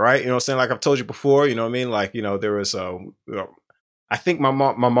us there, right? You know what I'm saying? Like I've told you before, you know what I mean? Like, there was I think my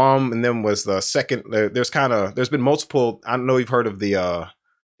mom and them was the second, there's been multiple, I don't know if you've heard of there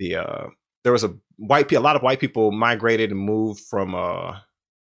was a lot of white people migrated and moved from,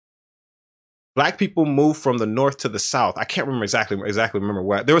 Black people moved from the north to the south. I can't remember exactly remember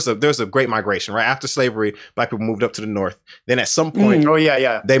where. There was a great migration, right? After slavery, Black people moved up to the north. Then at some point,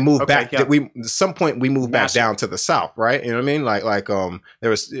 they moved back. Yeah. At some point we moved back down to the south, right? You know what I mean? Like there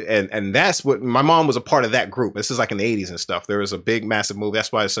was, and that's what my mom was a part of that group. This is like in the 80s and stuff. There was a big, massive move.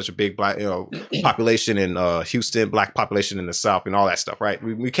 That's why it's such a big Black, population in Houston, Black population in the south, and all that stuff, right?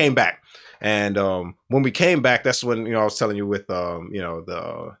 We came back, and when we came back, that's when I was telling you with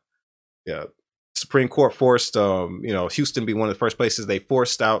the Supreme Court forced, Houston be one of the first places they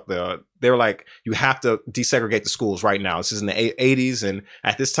forced out they were like, you have to desegregate the schools right now. This is in the 80s. And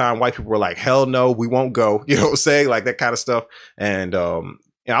at this time, white people were like, hell no, we won't go. You know what I'm saying? Like that kind of stuff. And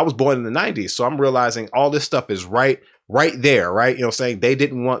I was born in the 90s. So I'm realizing all this stuff is right there, right? You know what I'm saying? They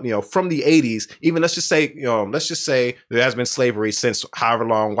didn't want, from the 80s, even let's just say there has been slavery since however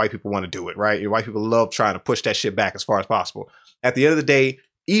long white people want to do it, right? White people love trying to push that shit back as far as possible. At the end of the day,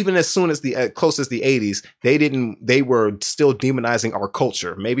 even as soon as close as the 80s, they were still demonizing our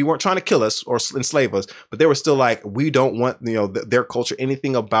culture. Maybe weren't trying to kill us or enslave us, but they were still like, we don't want, their culture,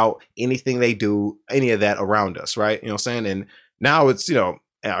 anything about anything they do, any of that around us. Right. You know what I'm saying? And now it's,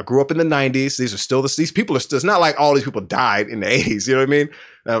 I grew up in the 90s. These people are still, it's not like all these people died in the 80s, you know what I mean?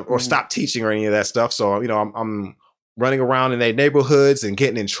 Or stopped teaching or any of that stuff. So, I'm running around in their neighborhoods and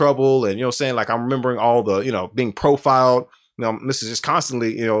getting in trouble. And, like I'm remembering all the, being profiled. This is just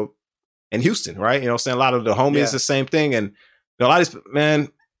constantly, in Houston, right? You know what I'm saying? A lot of the homies, the same thing. And a lot of these, man,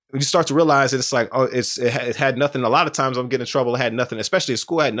 when you start to realize that it's like, oh, it had nothing. A lot of times I'm getting in trouble. It had nothing, especially in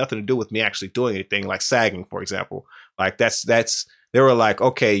school, it had nothing to do with me actually doing anything, like sagging, for example. Like they were like,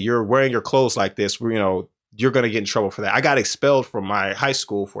 okay, you're wearing your clothes like this, you're going to get in trouble for that. I got expelled from my high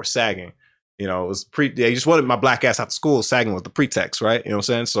school for sagging. It was they just wanted my black ass out of school. Sagging was the pretext, right? You know what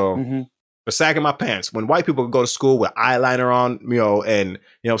I'm saying? So, for sagging my pants. When white people go to school with eyeliner on, and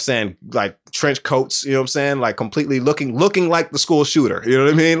what I'm saying, like trench coats, you know what I'm saying, like completely looking like the school shooter, you know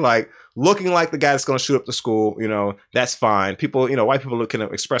what I mean, like looking like the guy that's going to shoot up the school, that's fine. People, white people can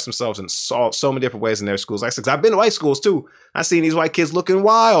express themselves in so many different ways in their schools. Like, I've been to white schools too. I've seen these white kids looking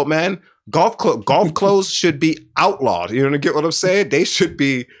wild, man. Golf clothes should be outlawed. You know, get what I'm saying? They should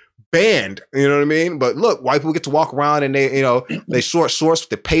be banned, you know what I mean? But look, white people get to walk around and they short shorts with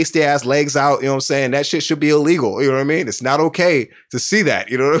the pasty ass legs out, you know what I'm saying? That shit should be illegal, you know what I mean? It's not okay to see that,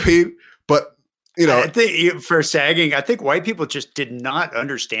 you know what I mean? But, I think for sagging, I think white people just did not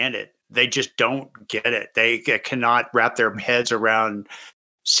understand it. They just don't get it. They cannot wrap their heads around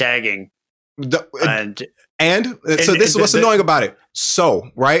sagging. So this is what's annoying about it.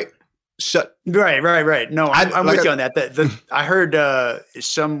 So, right? Right. No, I'm with you on that. I heard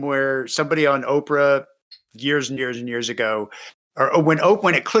somewhere somebody on Oprah years and years and years ago, or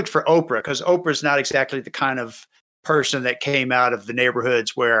when it clicked for Oprah, because Oprah's not exactly the kind of person that came out of the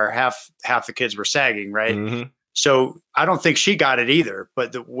neighborhoods where half the kids were sagging, right? Mm-hmm. So I don't think she got it either.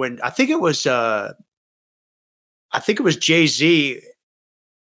 But when I think it was Jay-Z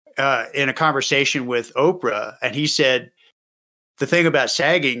in a conversation with Oprah, and he said, the thing about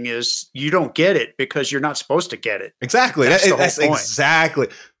sagging is you don't get it because you're not supposed to get it. Exactly. That's exactly.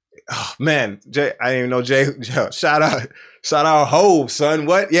 oh man, Jay, I didn't even know Jay. Shout out, Hove, son.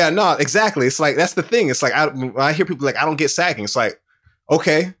 What? Yeah, no, exactly. It's like that's the thing. It's like when I hear people like I don't get sagging. It's like,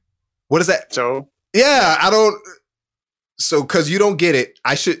 okay, what is that? So yeah, I don't. So because you don't get it,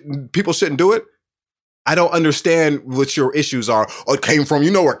 people shouldn't do it. I don't understand what your issues are. Oh, it came from,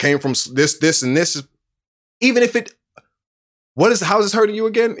 where it came from, this, and this. Even if it, how is this hurting you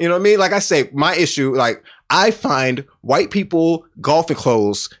again? You know what I mean? Like I say, my issue, like I find white people golfing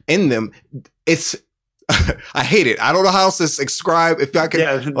clothes in them. It's, I hate it. I don't know how else to describe. If I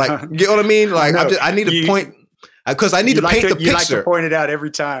can, you know what I mean? Like I need to point. Because I need to paint the picture. You like to point it out every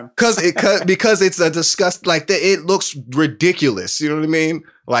time. Because it's a disgust. Like it looks ridiculous. You know what I mean?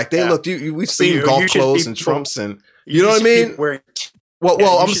 Like they look. We've seen golf clothes and Trumps, and you know what I mean.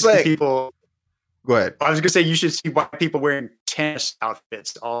 Well, I'm saying people. Go ahead. I was gonna say you should see white people wearing tennis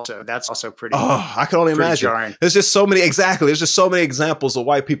outfits. Also, that's also pretty. Oh, I can only imagine. Jarring. There's just so many. Exactly. There's just so many examples of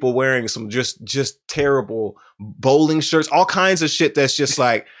white people wearing some just terrible bowling shirts, all kinds of shit. That's just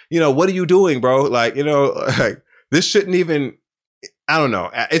like, what are you doing, bro? Like, like. This shouldn't even, I don't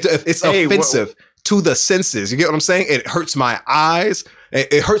know. It's offensive to the senses. You get what I'm saying? It hurts my eyes.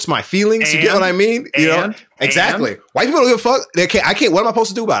 It hurts my feelings. You get what I mean? Exactly. White people don't give a fuck. I can't, what am I supposed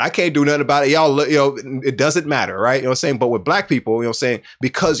to do about it? I can't do nothing about it. Y'all, it doesn't matter, right? You know what I'm saying? But with black people, you know what I'm saying?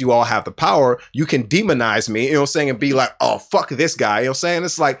 Because you all have the power, you can demonize me, you know what I'm saying? And be like, oh, fuck this guy. You know what I'm saying?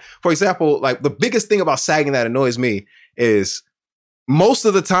 It's like, for example, like the biggest thing about sagging that annoys me is, most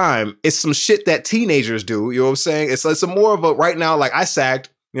of the time, it's some shit that teenagers do. You know what I'm saying? It's a more of a right now. Like I sagged.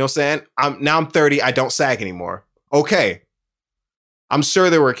 You know what I'm saying? I'm 30. I don't sag anymore. Okay. I'm sure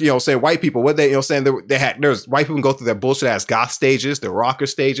there were, white people. What they, saying there's white people can go through their bullshit ass goth stages, their rocker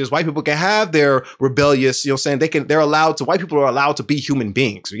stages. White people can have their rebellious. White people are allowed to be human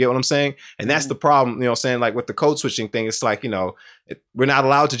beings. You get what I'm saying? And that's the problem. You know what I'm saying? Like with the code switching thing, it's like we're not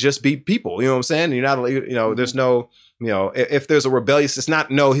allowed to just be people. You know what I'm saying? You're not. There's no. If there's a rebellious, he's not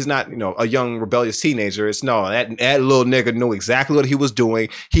a young rebellious teenager. It's that little nigga knew exactly what he was doing.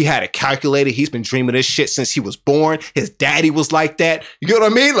 He had it calculated. He's been dreaming this shit since he was born. His daddy was like that. You get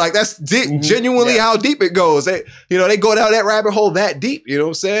what I mean? Like that's genuinely how deep it goes. They go down that rabbit hole that deep. You know what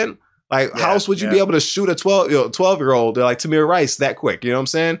I'm saying? Like how else would you be able to shoot a 12-year-old like Tamir Rice that quick? You know what I'm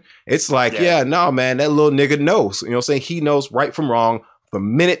saying? It's like, no, man, that little nigga knows. You know what I'm saying? He knows right from wrong the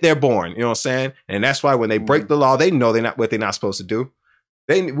minute they're born, you know what I'm saying? And that's why when they break the law, they know they're not supposed to do.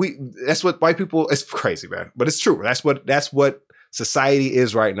 That's what white people, it's crazy, man. But it's true. That's what society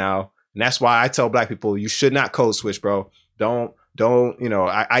is right now. And that's why I tell black people, you should not code switch, bro. Don't,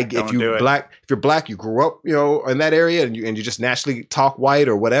 if you're black, you grew up, in that area and you just naturally talk white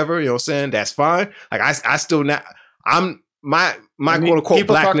or whatever, you know what I'm saying? That's fine. Like I still not, my quote unquote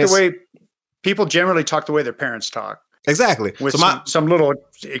blackness. People generally talk the way their parents talk. Exactly. With some little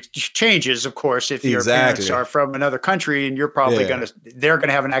changes, of course, if your parents are from another country and you're probably they're going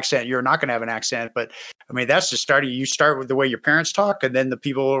to have an accent, you're not going to have an accent. But I mean, that's just starting. You start with the way your parents talk and then the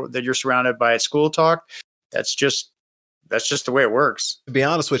people that you're surrounded by at school talk. That's just the way it works. To be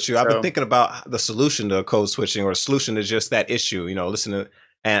honest with you, I've been thinking about the solution to code switching, or the solution to just that issue,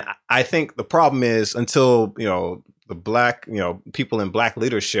 and I think the problem is until, the black, people in black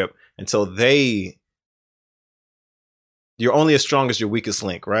leadership, until you're only as strong as your weakest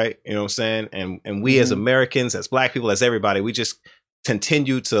link, right? You know what I'm saying? And we as Americans, as black people, as everybody, we just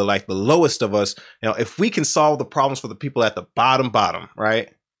continue to, like, the lowest of us. If we can solve the problems for the people at the bottom, right?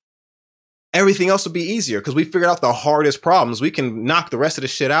 Everything else will be easier because we figured out the hardest problems. We can knock the rest of the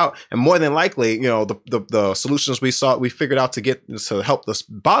shit out. And more than likely, the solutions we figured out to help the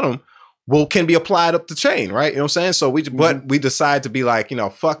bottom can be applied up the chain, right? You know what I'm saying? So but we decide to be like,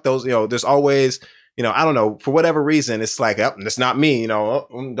 fuck those, there's always, I don't know, for whatever reason, it's like, it's not me,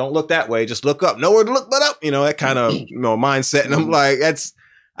 don't look that way, just look up, nowhere to look but up, that kind of, mindset. And I'm like,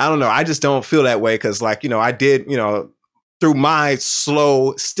 I don't know, I just don't feel that way. Cause like, I did, through my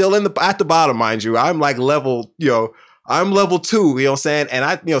slow, still at the bottom, mind you, I'm like level, I'm level 2, you know what I'm saying? And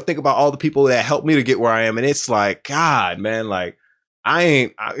I, think about all the people that helped me to get where I am. And it's like, God, man, like I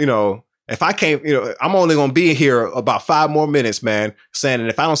ain't, if I can't, I'm only going to be here about 5 more minutes, man, saying, and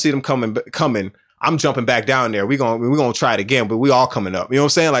if I don't see them coming, I'm jumping back down there. We're going to try it again, but we all coming up. You know what I'm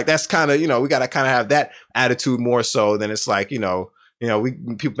saying? Like, that's kind of, we got to kind of have that attitude more so than it's like, people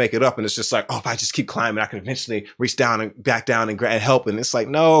make it up and it's just like, oh, if I just keep climbing, I can eventually reach down and back down and help. And it's like,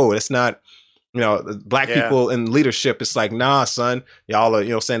 no, it's not, black people in leadership. It's like, nah, son, y'all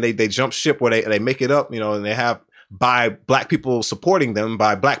are, saying they jump ship where they make it up, and they have, by black people supporting them,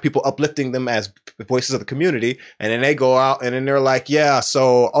 by black people uplifting them as voices of the community. And then they go out and then they're like, yeah,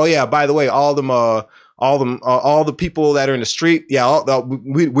 so, oh yeah, by the way, all all the people that are in the street,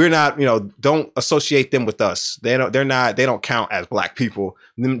 we're not, don't associate them with us. They don't count as black people.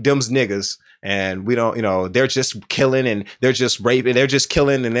 Them's niggas. And we don't, they're just killing and they're just raping, they're just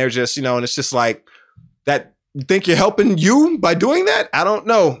killing and they're just, and it's just like that. You think you're helping you by doing that? I don't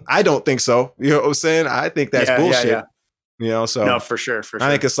know. I don't think so. You know what I'm saying? I think that's bullshit. Yeah. So no, for sure. I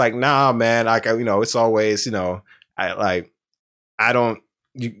think it's like, nah, man. Like, it's always, we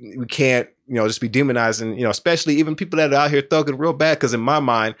can't, just be demonizing, especially even people that are out here thugging real bad. Cause in my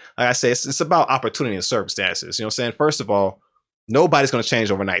mind, like I say, it's about opportunity and circumstances. You know what I'm saying? First of all, nobody's going to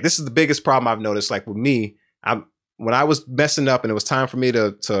change overnight. This is the biggest problem I've noticed. Like with me, when I was messing up and it was time for me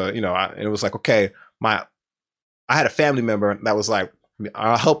to and it was like, okay, I had a family member that was like,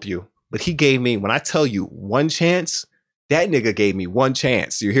 I'll help you. But he gave me, when I tell you one chance, that nigga gave me one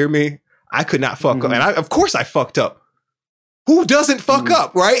chance. You hear me? I could not fuck up. And of course I fucked up. Who doesn't fuck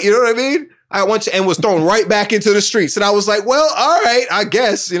up, right? You know what I mean? I went and was thrown right back into the streets. And I was like, well, all right, I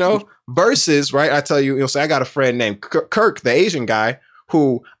guess, versus, right? I tell you, so I got a friend named Kirk, the Asian guy,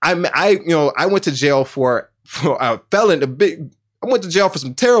 who I went to jail for a felon, I went to jail for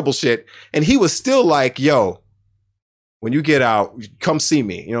some terrible shit. And he was still like, yo, when you get out, come see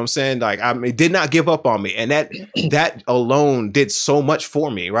me. You know what I'm saying? Like, it did not give up on me. And that alone did so much for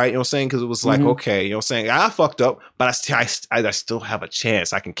me, right? You know what I'm saying? Because it was like, okay, you know what I'm saying? I fucked up, but I still have a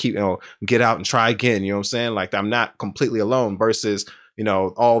chance. I can keep, get out and try again. You know what I'm saying? Like, I'm not completely alone versus,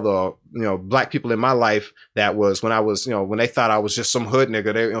 all the, black people in my life that was when I was, when they thought I was just some hood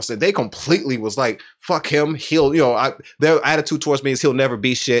nigga, they completely was like, fuck him. He'll, their attitude towards me is he'll never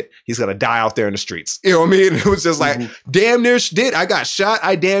be shit. He's going to die out there in the streets. You know what I mean? It was just like, damn near did. I got shot.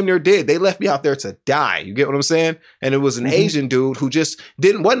 I damn near did. They left me out there to die. You get what I'm saying? And it was an Asian dude who just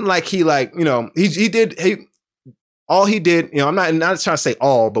wasn't like he all he did, I'm not trying to say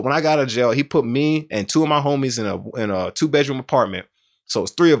all, but when I got out of jail, he put me and two of my homies in a 2-bedroom apartment. So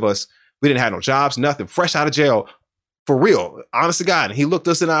it's 3 of us. We didn't have no jobs, nothing. Fresh out of jail, for real. Honest to God. And he looked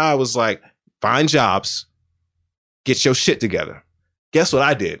us in the eye, was like, find jobs, get your shit together. Guess what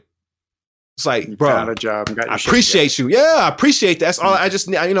I did? It's like, bro, found a job and got your I appreciate you. Yeah, I appreciate that. That's all. I just,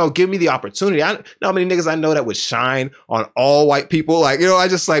 give me the opportunity. I know how many niggas I know that would shine on all white people. Like, I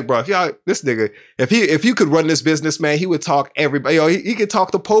just like, bro, this nigga, if you could run this business, man, he would talk everybody. He could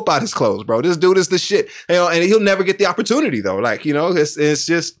talk the Pope out his clothes, bro. This dude is the shit. And he'll never get the opportunity though. Like, it's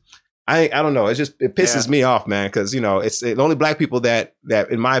just, I don't know. It pisses me off, man. Because it's only black people that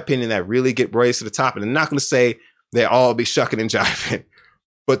in my opinion that really get raised to the top. And I'm not going to say they all be shucking and jiving.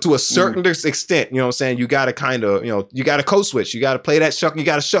 But to a certain extent, you know what I'm saying? You got to kind of, you got to code switch. You got to play that shuck. You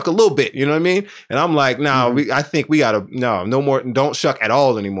got to shuck a little bit. You know what I mean? And I'm like, I think we got to, no more. Don't shuck at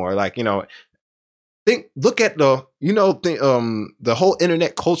all anymore. Like, look at the whole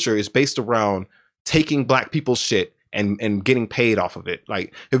internet culture is based around taking black people's shit and getting paid off of it.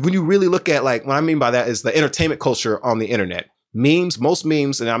 Like, when you really look at, like, what I mean by that is the entertainment culture on the internet. Most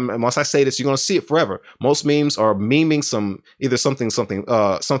memes, and once I say this, you're gonna see it forever. Most memes are memeing something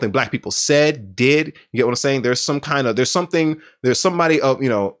black people said, did. You get what I'm saying? There's somebody of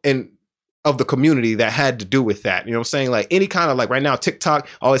of the community that had to do with that. You know what I'm saying? Like any kind of, like right now, TikTok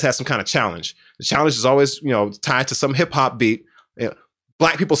always has some kind of challenge. The challenge is always tied to some hip hop beat.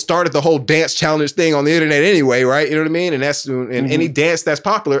 Black people started the whole dance challenge thing on the internet anyway, right? You know what I mean? And that's any dance that's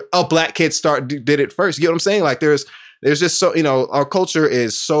popular, a black kid did it first. You get what I'm saying? Like there's just so, our culture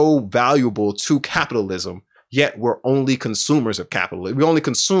is so valuable to capitalism, yet we're only consumers of capitalism. We only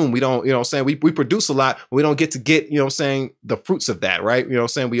consume. We don't, what I'm saying? We produce a lot, but we don't get to get, what I'm saying, the fruits of that, right? You know what I'm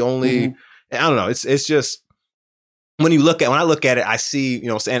saying? We only, I don't know. It's just, when I look at it, I see,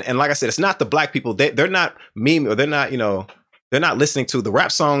 what I'm saying? And like I said, it's not the black people. They're not meme, or they're not, they're not listening to the rap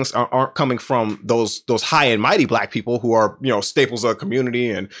songs aren't coming from those high and mighty black people who are, staples of the community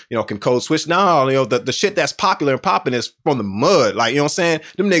and, can code switch. No, the shit that's popular and popping is from the mud. Like, you know what I'm saying?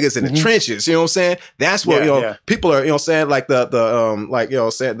 Them niggas in the trenches, you know what I'm saying? That's what, people are, you know what I'm saying? Like what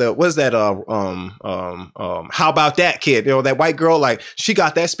is that? How about that kid? That white girl, like she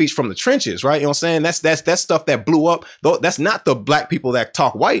got that speech from the trenches, right? You know what I'm saying? That's stuff that blew up. Though that's not the black people that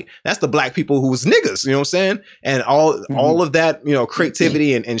talk white. That's the black people who was niggas, you know what I'm saying? And all of that,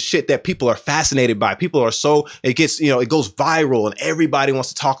 creativity and shit that people are fascinated by. People are so, it gets, it goes viral and everybody wants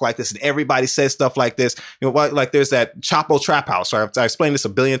to talk like this and everybody says stuff like this. Like there's that Chapo Trap House. Right? I explained this a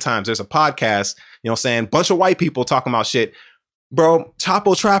billion times. There's a podcast, saying bunch of white people talking about shit. Bro,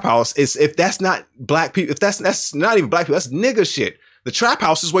 Chapo Trap House is, if that's not black people, if that's not even black people, that's nigga shit. The Trap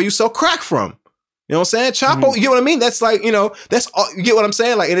House is where you sell crack from. You know what I'm saying? Chapo, you get what I mean? That's like, that's all, you get what I'm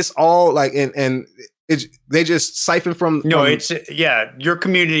saying? Like, and it's all like, and they just siphon from. No, it's your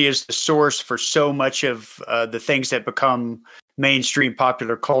community is the source for so much of the things that become mainstream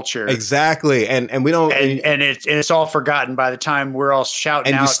popular culture. Exactly, and we don't, and it's all forgotten by the time we're all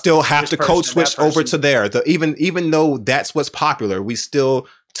shouting. And out we still have to code switch over to there. Even though that's what's popular, we still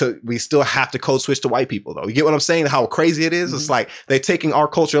have to code switch to white people, though. You get what I'm saying? How crazy it is? Mm-hmm. It's like they're taking our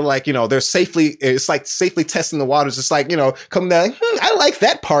culture, like, they're safely testing the waters. It's like, coming down, I like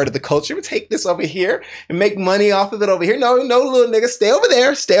that part of the culture. We take this over here and make money off of it over here. No, little nigga, stay over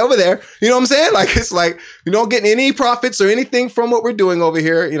there. You know what I'm saying? Like, it's like, you don't get any profits or anything from what we're doing over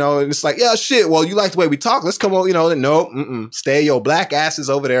here, and it's like, yeah, shit. Well, you like the way we talk. Let's come on, no, stay your black asses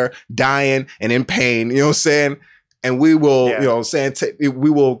over there dying and in pain. You know what I'm saying? And we will, we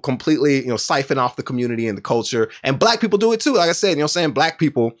will completely, siphon off the community and the culture. And black people do it too. Like I said, black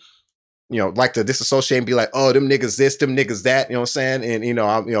people, like to disassociate and be like, oh, them niggas this, them niggas that, you know what I'm saying?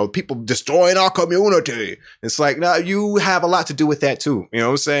 And, people destroying our community. It's like, no, you have a lot to do with that too. You know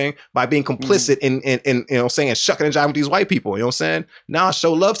what I'm saying? By being complicit in and shucking and jiving with these white people. You know what I'm saying? Now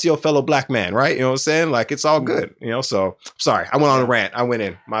show love to your fellow black man, right? You know what I'm saying? Like, it's all good, so sorry. I went on a rant. I went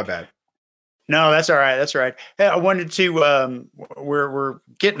in. My bad. No, that's all right. That's all right. Hey, I wanted to. We're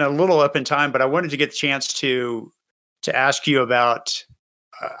getting a little up in time, but I wanted to get the chance to ask you about.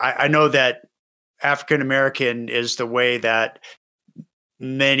 I know that African American is the way that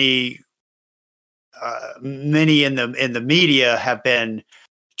many in the media have been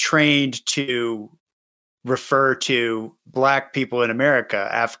trained to refer to Black people in America,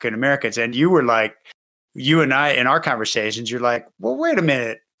 African Americans, and you were like, you and I in our conversations, you're like, well, wait a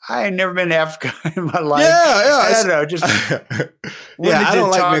minute. I ain't never been to Africa in my life. Yeah. I don't know. Just I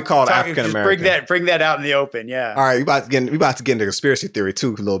don't like being called African American. Bring that out in the open. Yeah. All right, we about to get into conspiracy theory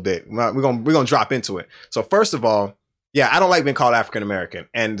too a little bit. We're gonna drop into it. So first of all, I don't like being called African American,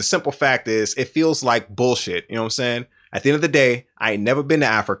 and the simple fact is, it feels like bullshit. You know what I'm saying? At the end of the day, I ain't never been to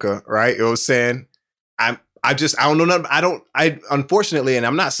Africa, right? You know what I'm saying? I don't know nothing. I unfortunately, and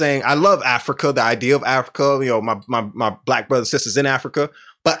I'm not saying I love Africa, the idea of Africa, my black brothers and sisters in Africa.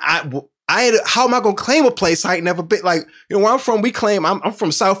 But how am I going to claim a place I ain't never been? Like, where I'm from, we claim I'm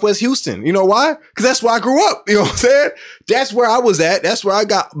from Southwest Houston. You know why? Because that's where I grew up. You know what I'm saying? That's where I was at. That's where I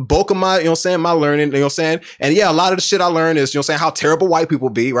got bulk of my, my learning, you know what I'm saying? And a lot of the shit I learned is, how terrible white people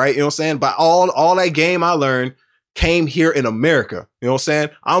be, right? You know what I'm saying? But all that game I learned came here in America. You know what I'm saying?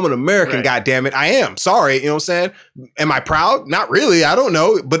 I'm an American, right. Goddammit. I am. Sorry. You know what I'm saying? Am I proud? Not really. I don't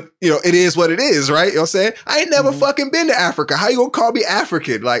know. But, it is what it is, right? You know what I'm saying? I ain't never fucking been to Africa. How you gonna call me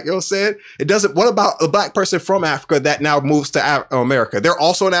African? Like, you know what I'm saying? It doesn't. What about a black person from Africa that now moves to America? They're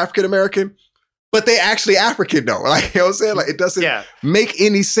also an African American, but they actually African though. Like, you know what I'm saying? Like, it doesn't make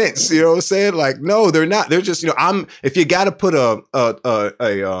any sense. You know what I'm saying? Like, no, they're not. They're just, if you got to put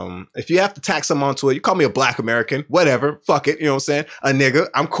if you have to tack someone onto it, you call me a black American, whatever, fuck it. You know what I'm saying? A nigga,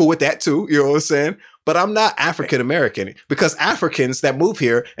 I'm cool with that too. You know what I'm saying? But I'm not African American, because Africans that move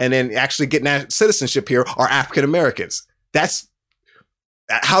here and then actually get citizenship here are African Americans.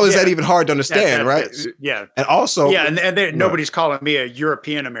 How is that even hard to understand, right? Yeah. And also... Yeah, and nobody's calling me a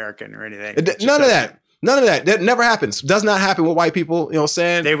European American or anything. None of that. That never happens. Does not happen with white people, you know what I'm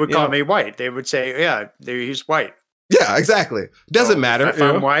saying? They would call me white. They would say, he's white. Yeah, exactly. Doesn't matter. If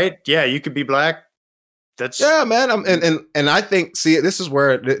I'm white, you could be black. That's... Yeah, man. And I think, this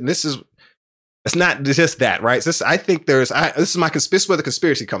is... It's not just that, right? I think this is where the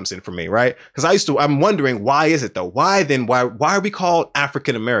conspiracy comes in for me, right? Because I'm wondering, why is it though? Why are we called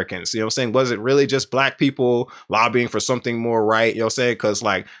African Americans? You know what I'm saying? Was it really just black people lobbying for something more right? You know what I'm saying? Because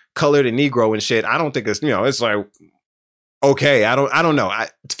like colored and Negro and shit, I don't think it's, it's like, okay, I don't know.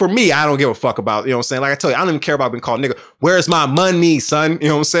 For me, I don't give a fuck about, you know what I'm saying? Like I tell you, I don't even care about being called nigga. Where's my money, son? You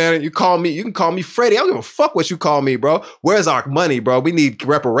know what I'm saying? You can call me Freddie. I don't give a fuck what you call me, bro. Where's our money, bro? We need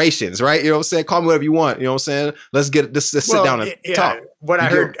reparations, right? You know what I'm saying? Call me whatever you want. You know what I'm saying? Let's sit down and talk. What I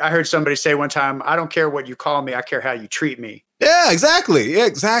heard somebody say one time, I don't care what you call me. I care how you treat me. Yeah, exactly. Yeah,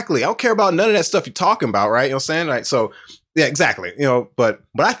 exactly. I don't care about none of that stuff you're talking about, right? You know what I'm saying? Right. So yeah, exactly. But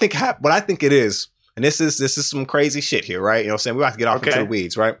I think it is, and this is some crazy shit here, right? You know what I'm saying? We're about to get off into the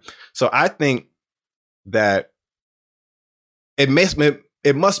weeds, right? So I think that it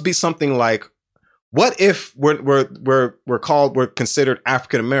must be something like, what if we're considered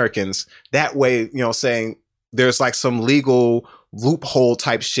African Americans? That way, you know, saying there's like some legal loophole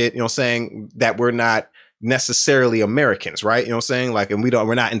type shit, you know, saying that we're not necessarily Americans, right? You know what I'm saying? Like, and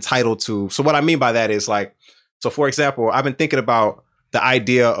we're not entitled to. So what I mean by that is like, so for example, I've been thinking about the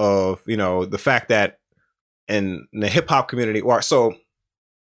idea of, you know, the fact that in the hip hop community, or so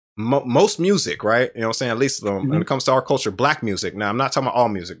most music, right? You know what I'm saying? At least when it comes to our culture, black music. Now, I'm not talking about all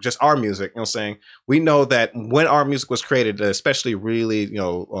music, just our music. You know what I'm saying? We know that when our music was created, especially really,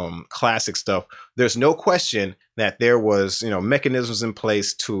 classic stuff, there's no question that there was, mechanisms in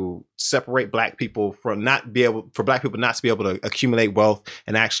place to separate black people for black people not to be able to accumulate wealth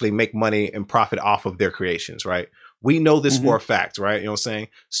and actually make money and profit off of their creations, right? We know this for a fact, right? You know what I'm saying?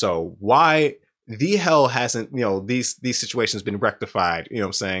 So why the hell hasn't, these situations been rectified? You know what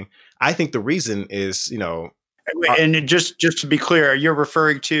I'm saying? I think the reason is, and just to be clear, you're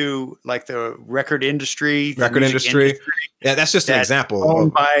referring to like the record industry, industry. Yeah, that's just an example.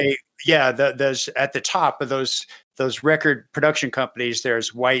 Owned by those at the top of those record production companies.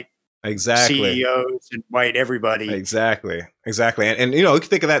 There's white CEOs and white everybody. Exactly. And you can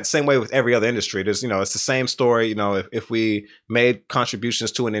think of that the same way with every other industry. There's, it's the same story. If we made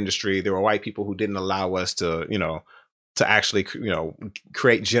contributions to an industry, there were white people who didn't allow us to, to actually,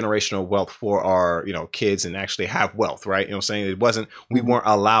 create generational wealth for our, kids and actually have wealth, right? You know what I'm saying? We weren't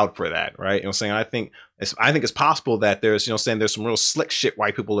allowed for that, right? You know what I'm saying? I think it's possible that there's, there's some real slick shit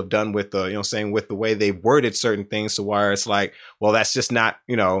white people have done with the, with the way they've worded certain things to where it's like, well, that's just not,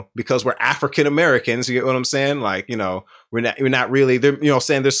 because we're African Americans, you get what I'm saying? Like, we're not really there,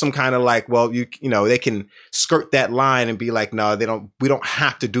 saying there's some kind of like, well, they can skirt that line and be like, no, we don't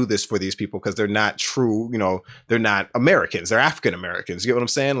have to do this for these people because they're not true, they're not Americans, they're African Americans. You get what I'm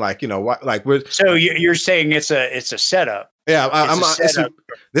saying? Like, so you're saying it's a setup. Yeah,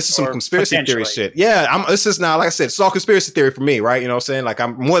 this is some conspiracy theory shit. Yeah, this is now, like I said, it's all conspiracy theory for me, right? You know what I'm saying? Like,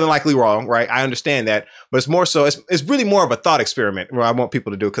 I'm more than likely wrong, right? I understand that, but it's more so, it's really more of a thought experiment where I want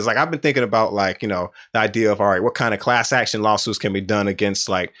people to do, because like I've been thinking about like, the idea of, all right, what kind of class action lawsuits can be done against,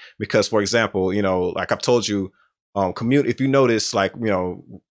 like, because for example, like I've told you, if you notice, like,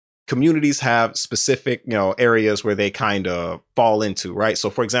 communities have specific, areas where they kind of fall into, right?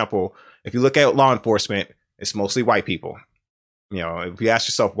 So for example, if you look at law enforcement, it's mostly white people. If you ask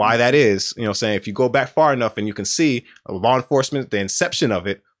yourself why that is, saying if you go back far enough and you can see law enforcement, the inception of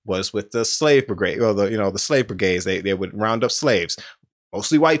it was with the slave brigade, or the slave brigades. They would round up slaves,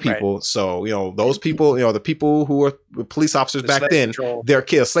 mostly white people. Right. So, those people, the people who were police officers back then, their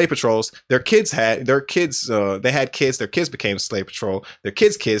kids, slave patrols, they had kids, their kids became slave patrol, their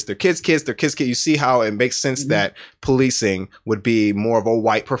kids' kids. You see how it makes sense that policing would be more of a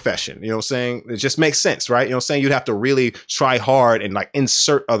white profession. You know what I'm saying? It just makes sense, right? You know what I'm saying? You'd have to really try hard and like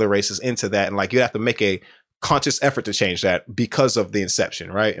insert other races into that. And like, you'd have to make a conscious effort to change that because of the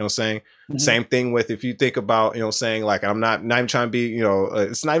inception, right? You know what I'm saying? Same thing with, if you think about, saying like, I'm not even trying to be,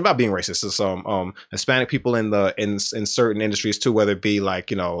 it's not about being racist. It's Hispanic people in certain industries too, whether it be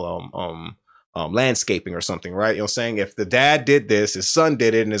like, landscaping or something, right? You know what I'm saying? If the dad did this, his son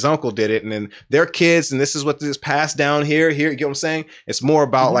did it, and his uncle did it, and then their kids, and this is what is passed down here, you get what I'm saying? It's more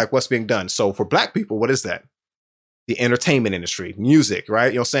about like what's being done. So for black people, what is that? The entertainment industry, music, right?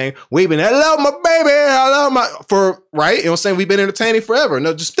 You know what I'm saying? We've been, hello, my baby, right? You know what I'm saying? We've been entertaining forever.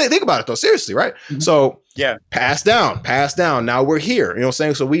 No, just think about it though, seriously, right? So yeah, passed down. Now we're here. You know what I'm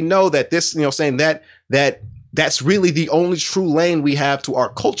saying? So we know that this, you know what I'm saying, that's really the only true lane we have to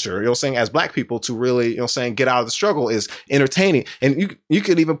our culture, you know what I'm saying, as black people, to really, you know what I'm saying, get out of the struggle, is entertaining. And you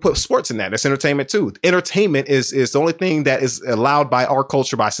could even put sports in that. That's entertainment too. Entertainment is the only thing that is allowed by our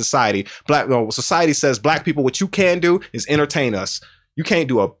culture, by society. Society says, black people, what you can do is entertain us. You can't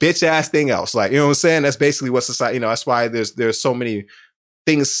do a bitch ass thing else. Like, you know what I'm saying? That's basically what society, that's why there's so many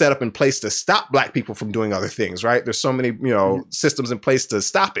things set up in place to stop black people from doing other things, right? There's so many, systems in place to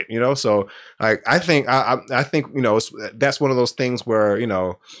stop it, So like, I think, that's one of those things where,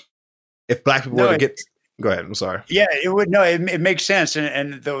 if black people were to get, go ahead. I'm sorry. Yeah, it makes sense.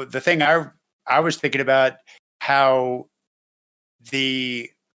 And the thing I was thinking about, how the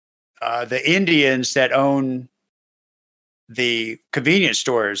Indians that own the convenience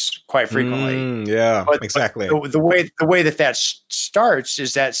stores quite frequently. Exactly. But the way that starts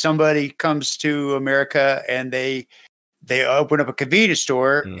is that somebody comes to America and they open up a convenience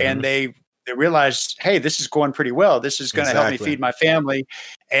store and they realize, hey, this is going pretty well. This is going to help me feed my family.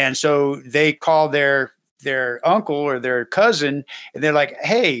 And so they call their uncle or their cousin and they're like,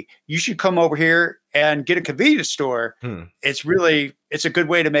 hey, you should come over here and get a convenience store. It's a good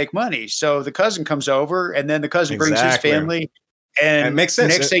way to make money. So the cousin comes over, and then the cousin brings his family, and it makes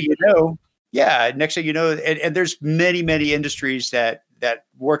sense. Next thing you know, and there's many industries that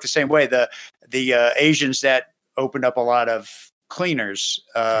work the same way. The Asians that opened up a lot of cleaners,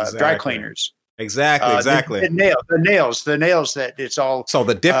 dry cleaners. Exactly. The nails that it's all. So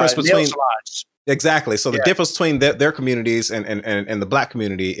the difference between Exactly. So the difference between their communities and the black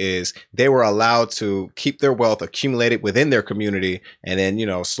community is they were allowed to keep their wealth accumulated within their community and then, you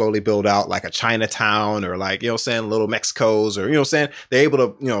know, slowly build out like a Chinatown or like, you know what I'm saying, little Mexicos or, you know what I'm saying? They're able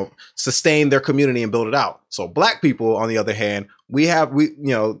to, you know, sustain their community and build it out. So black people, on the other hand, you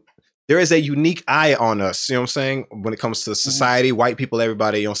know, there is a unique eye on us, you know what I'm saying? When it comes to society, white people,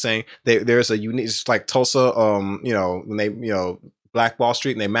 everybody, you know what I'm saying? There's a unique, just like Tulsa, you know, when they, you know, Black Wall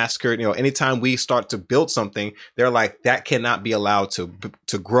Street and they massacred, you know, anytime we start to build something, they're like, that cannot be allowed to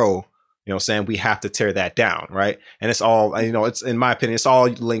grow. You know what I'm saying? We have to tear that down. Right. And it's all, you know, it's, in my opinion, it's all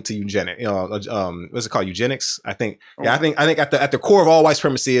linked to eugenics, you know, what's it called? Eugenics. I think, I think at the core of all white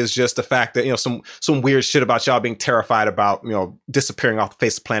supremacy is just the fact that, you know, some weird shit about y'all being terrified about, you know, disappearing off the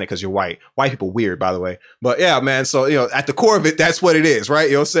face of the planet because you're white. White people weird, by the way. But yeah, man. So, you know, at the core of it, that's what it is. Right.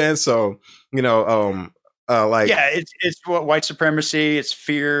 You know what I'm saying? So, you know, like, yeah, it's what white supremacy, it's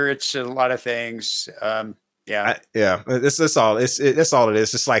fear, it's a lot of things. That's all it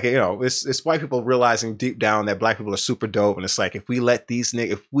is. It's like, you know, it's white people realizing deep down that black people are super dope, and it's like, if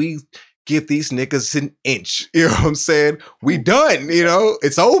we give these niggas an inch, you know what I'm saying, we done, you know,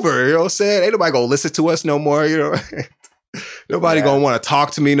 it's over, you know what I'm saying, ain't nobody gonna listen to us no more, you know. Nobody gonna want to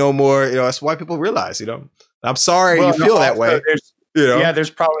talk to me no more, you know. That's what white people realize, you know. I'm sorry you feel that way, you know. Yeah,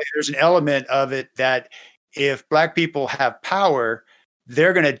 there's an element of it that if black people have power,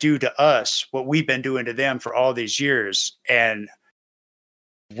 they're going to do to us what we've been doing to them for all these years. And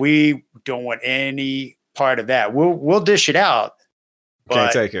we don't want any part of that. We'll dish it out.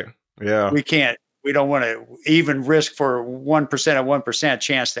 Can't take it. Yeah. We can't. We don't want to even risk for 1% of 1%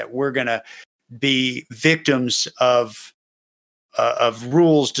 chance that we're going to be victims of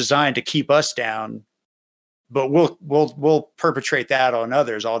rules designed to keep us down. But we'll perpetrate that on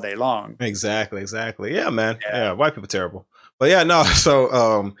others all day long. Exactly. Yeah, man. Yeah, white people terrible. But yeah, no.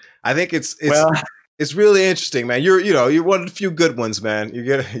 So I think it's really interesting, man. You're one of the few good ones, man.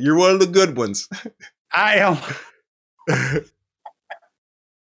 You're one of the good ones. I am.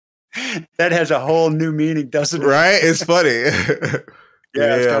 That has a whole new meaning, doesn't it? Right? It's funny.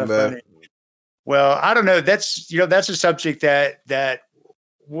 Yeah, it's kind of funny. Well, I don't know. That's a subject that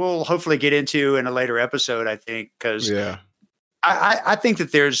we'll hopefully get into in a later episode, I think, because I think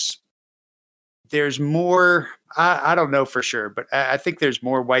that there's more. I don't know for sure, but I think there's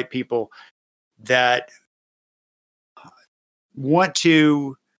more white people that want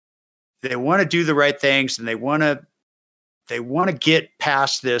to do the right things, and they want to get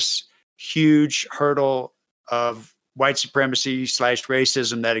past this huge hurdle of white supremacy /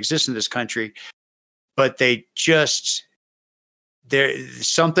 racism that exists in this country, but they just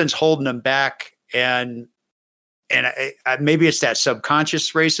something's holding them back, and maybe it's that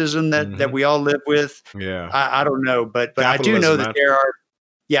subconscious racism that we all live with. Yeah, I don't know, but I do know that there are.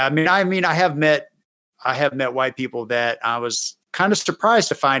 Yeah, I mean, I have met white people that I was kind of surprised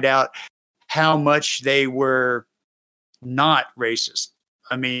to find out how much they were not racist.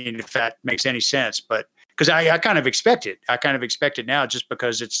 I mean, if that makes any sense, but because I kind of expect it. I kind of expect it now, just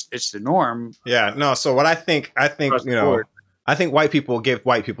because it's the norm. Yeah, no. So what I think, you know. I think white people give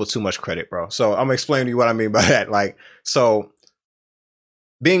white people too much credit, bro. So I'm gonna explain to you what I mean by that. Like, so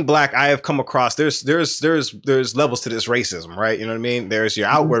being black, I have come across there's levels to this racism, right? You know what I mean? There's your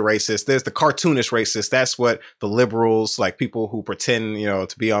outward racist, there's the cartoonish racist. That's what the liberals, like people who pretend, you know,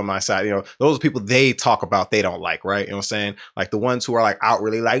 to be on my side, you know, those are people they talk about they don't like, right? You know what I'm saying? Like the ones who are like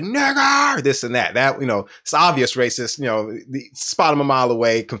outwardly like nigger, this and that, you know, it's obvious racist, you know, spot them a mile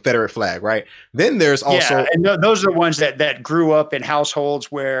away, Confederate flag, right? Then there's also and those are the ones that grew up in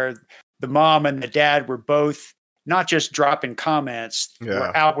households where the mom and the dad were both not just dropping comments,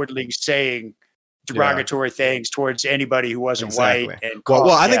 were outwardly saying derogatory things towards anybody who wasn't white. And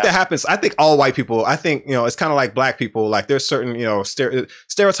well, I think that happens. I think all white people, I think, you know, it's kind of like black people. Like there's certain, you know,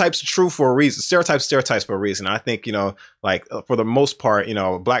 stereotypes are true for a reason. Stereotypes for a reason. I think, you know, like for the most part, you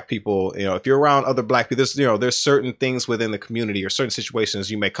know, black people, you know, if you're around other black people, there's certain things within the community or certain situations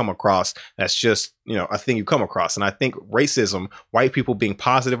you may come across that's just, you know, a thing you come across. And I think racism, white people being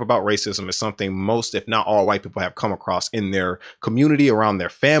positive about racism is something most, if not all white people have come across in their community, around their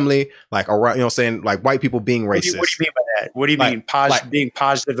family, like around, you know what I'm saying? Like white people being racist. What do you mean by that? What do you mean being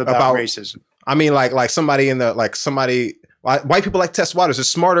positive about racism? I mean, like somebody white people like Tess Waters are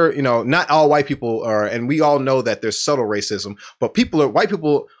smarter, you know, not all white people are, and we all know that there's subtle racism, but white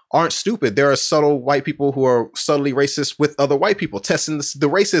people aren't stupid. There are subtle white people who are subtly racist with other white people, testing the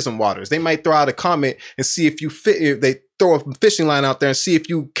racism waters. They might throw out a comment and see if you fit, if they throw a fishing line out there and see if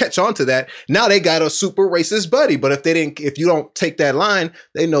you catch on to that. Now they got a super racist buddy, but if you don't take that line,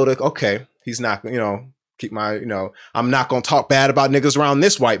 they know that, okay, he's not, you know, keep my, I'm not gonna talk bad about niggas around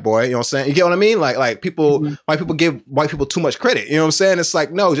this white boy. You know what I'm saying? You get what I mean? Like people, white people give white people too much credit. You know what I'm saying? It's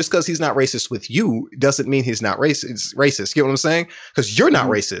like, no, just because he's not racist with you doesn't mean he's not racist. You get what I'm saying? Because you're not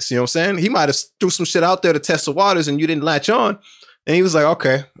racist. You know what I'm saying? He might have threw some shit out there to test the waters and you didn't latch on. And he was like,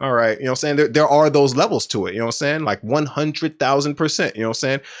 okay, all right. You know what I'm saying? There are those levels to it. You know what I'm saying? Like 100,000%. You know what I'm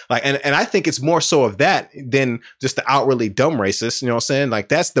saying? Like, and I think it's more so of that than just the outwardly dumb racist. You know what I'm saying? Like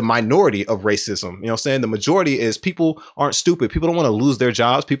that's the minority of racism. You know what I'm saying? The majority is people aren't stupid. People don't want to lose their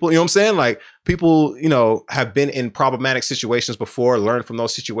jobs. People, you know what I'm saying? Like people, have been in problematic situations before, learned from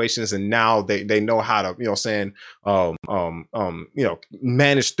those situations. And now they know how to, you know what I'm saying?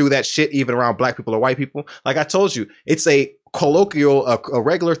 Manage through that shit, even around black people or white people. Like I told you, it's a colloquial, a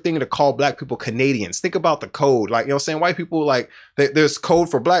regular thing to call black people Canadians. Think about the code. Like, you know what I'm saying? White people, like there's code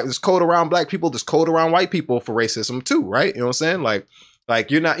for black, there's code around black people, there's code around white people for racism too, right? You know what I'm saying?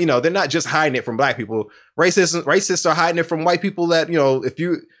 Like you're not, they're not just hiding it from black people. Racists are hiding it from white people that, if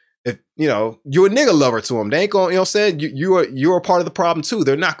you're a nigga lover to them, they ain't gonna, you know what I'm saying? You're a part of the problem too.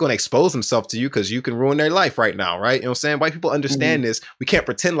 They're not gonna expose themselves to you because you can ruin their life right now, right? You know what I'm saying? White people understand this. We can't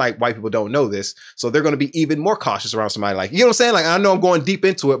pretend like white people don't know this. So they're gonna be even more cautious around somebody like, you know what I'm saying? Like I know I'm going deep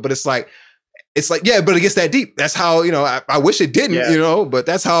into it, but it's like, yeah, but it gets that deep. That's how, I wish it didn't, but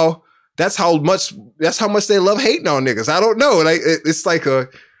that's how much they love hating on niggas. I don't know. Like it's like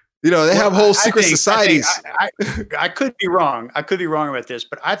they have whole secret societies. I could be wrong. I could be wrong about this,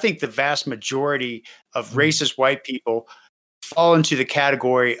 but I think the vast majority of racist white people fall into the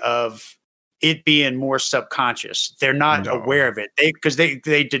category of it being more subconscious. They're not aware of it. Because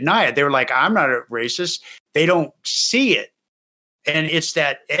they deny it. They're like, I'm not a racist. They don't see it. And it's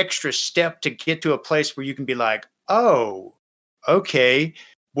that extra step to get to a place where you can be like, oh, okay,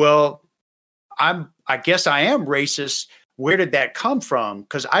 well, I guess I am racist. Where did that come from?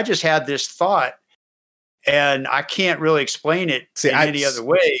 Because I just had this thought and I can't really explain it any other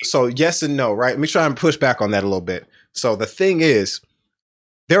way. So yes and no, right? Let me try and push back on that a little bit. So the thing is,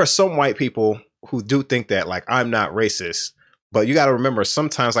 there are some white people who do think that, like, I'm not racist. But you got to remember,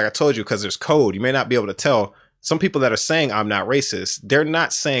 sometimes, like I told you, because there's code, you may not be able to tell. Some people that are saying I'm not racist, they're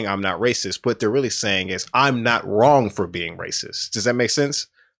not saying I'm not racist. What they're really saying is I'm not wrong for being racist. Does that make sense?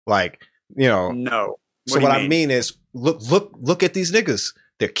 Like, No. What I mean is, look at these niggas.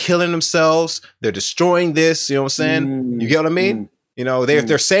 They're killing themselves. They're destroying this. You know what I'm saying? You get what I mean?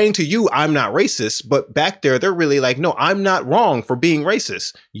 They're saying to you, I'm not racist, but back there, they're really like, no, I'm not wrong for being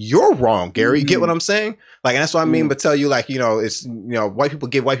racist. You're wrong, Gary. You get what I'm saying? Like, and that's what I mean, but tell you, like, it's, white people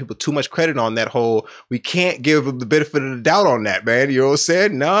give white people too much credit on that whole, we can't give them the benefit of the doubt on that, man. You know what I'm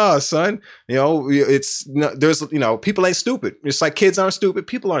saying? Nah, son. There's, people ain't stupid. It's like kids aren't stupid.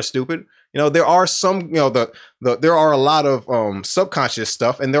 People aren't stupid. There are some, there are a lot of subconscious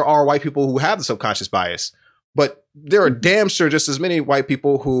stuff, and there are white people who have the subconscious bias. But there are damn sure just as many white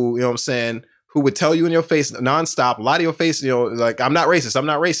people who, you know what I'm saying, who would tell you in your face nonstop, lie to your face, like, I'm not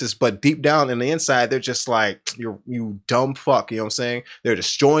racist. But deep down in the inside, they're just like, you dumb fuck. You know what I'm saying? They're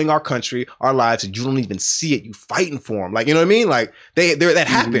destroying our country, our lives, and you don't even see it. You fighting for them. Like, you know what I mean? Like that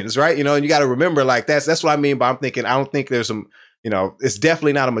happens, right? And you got to remember, like, that's what I mean by I'm thinking, I don't think there's some, it's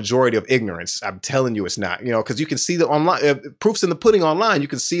definitely not a majority of ignorance. I'm telling you, it's not, because you can see the online proofs in the pudding online. You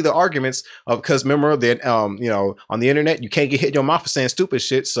can see the arguments of, because remember that, on the internet, you can't get hit in your mouth for saying stupid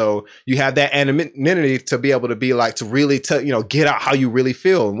shit. So you have that anonymity to be able to be like, to really tell, get out how you really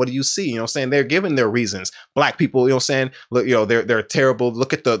feel. And what do you see? You know what I'm saying? They're giving their reasons. Black people, you know what I'm saying? Look, they're terrible.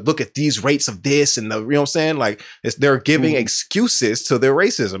 Look at these rates of this and the, you know what I'm saying? Like they're giving excuses to their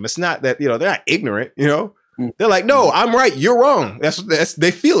racism. It's not that, they're not ignorant, They're like, no, I'm right. You're wrong. That's they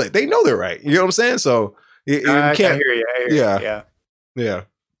feel it. They know they're right. You know what I'm saying? So you can't. I hear you. Yeah.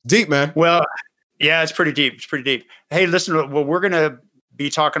 Deep, man. Well, yeah, it's pretty deep. Hey, listen. Well, we're gonna be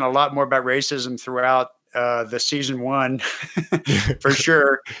talking a lot more about racism throughout the season 1 for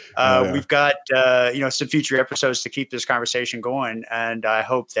sure. We've got some future episodes to keep this conversation going, and I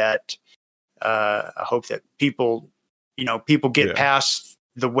hope that people get past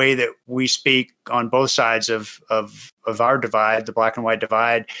the way that we speak on both sides of our divide, the black and white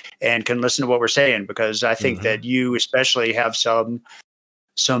divide, and can listen to what we're saying, because I think that you especially have some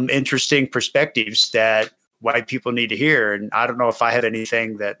interesting perspectives that white people need to hear. And I don't know if I have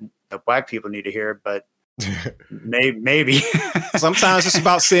anything that the black people need to hear, but maybe. Sometimes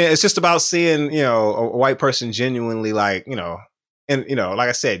it's just about seeing, a white person genuinely, like, and, like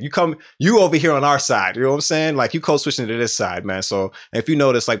I said, you over here on our side, you know what I'm saying? Like, you code switching to this side, man. So if you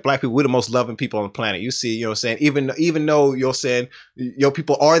notice, like, black people, we're the most loving people on the planet. You see, you know what I'm saying? Even though you're saying your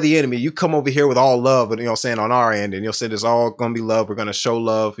people are the enemy, you come over here with all love, and, you know what I'm saying, on our end, and you'll say there's all going to be love. We're going to show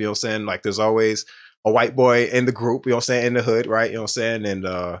love, you know what I'm saying? Like, there's always a white boy in the group, you know what I'm saying, in the hood, right? You know what I'm saying?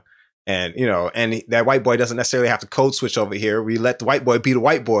 And you know, and that white boy doesn't necessarily have to code switch over here. We let the white boy be the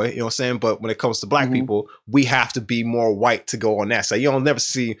white boy, you know what I'm saying? But when it comes to black people, we have to be more white to go on that side. You don't never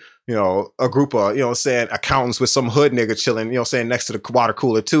see, you know, a group of, you know what I'm saying, accountants with some hood nigga chilling, you know what I'm saying, next to the water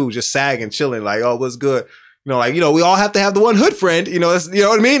cooler too, just sagging, chilling, like, oh, what's good? You know, like, you know, we all have to have the one hood friend, you know, you know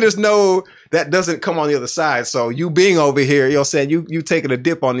what I mean? There's no, that doesn't come on the other side. So you being over here, you know what I'm saying, you taking a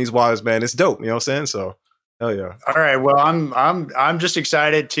dip on these waters, man, it's dope, you know what I'm saying? So, hell yeah. All right. Well, I'm just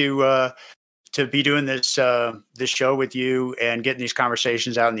excited to be doing this show with you and getting these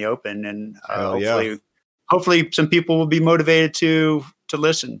conversations out in the open, and hopefully some people will be motivated to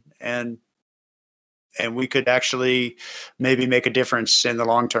listen, and we could actually maybe make a difference in the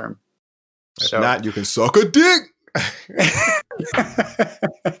long term. If not, you can suck a dick.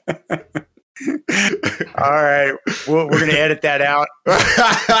 All right. We're going to edit that out.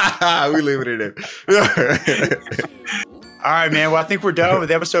 We leave it in. All right, man. Well, I think we're done with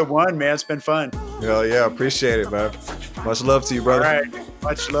episode 1, man. It's been fun. Hell yeah. Appreciate it, man. Much love to you, brother. All right.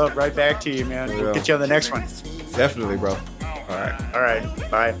 Much love right back to you, man. We'll get you on the next one. Definitely, bro. All right.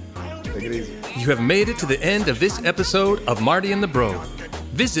 Bye. Take it easy. You have made it to the end of this episode of Marty and the Bro.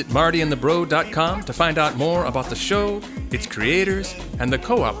 Visit martyandthebro.com to find out more about the show, its creators, and the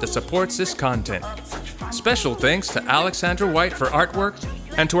co-op that supports this content. Special thanks to Alexandra White for artwork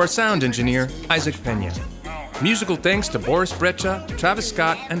and to our sound engineer, Isaac Pena. Musical thanks to Boris Brecha, Travis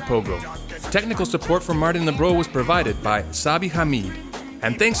Scott, and Pogo. Technical support from Marty and the Bro was provided by Sabi Hamid.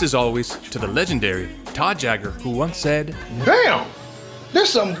 And thanks as always to the legendary Todd Jagger, who once said, "Damn, there's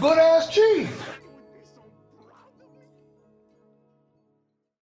some good-ass cheese."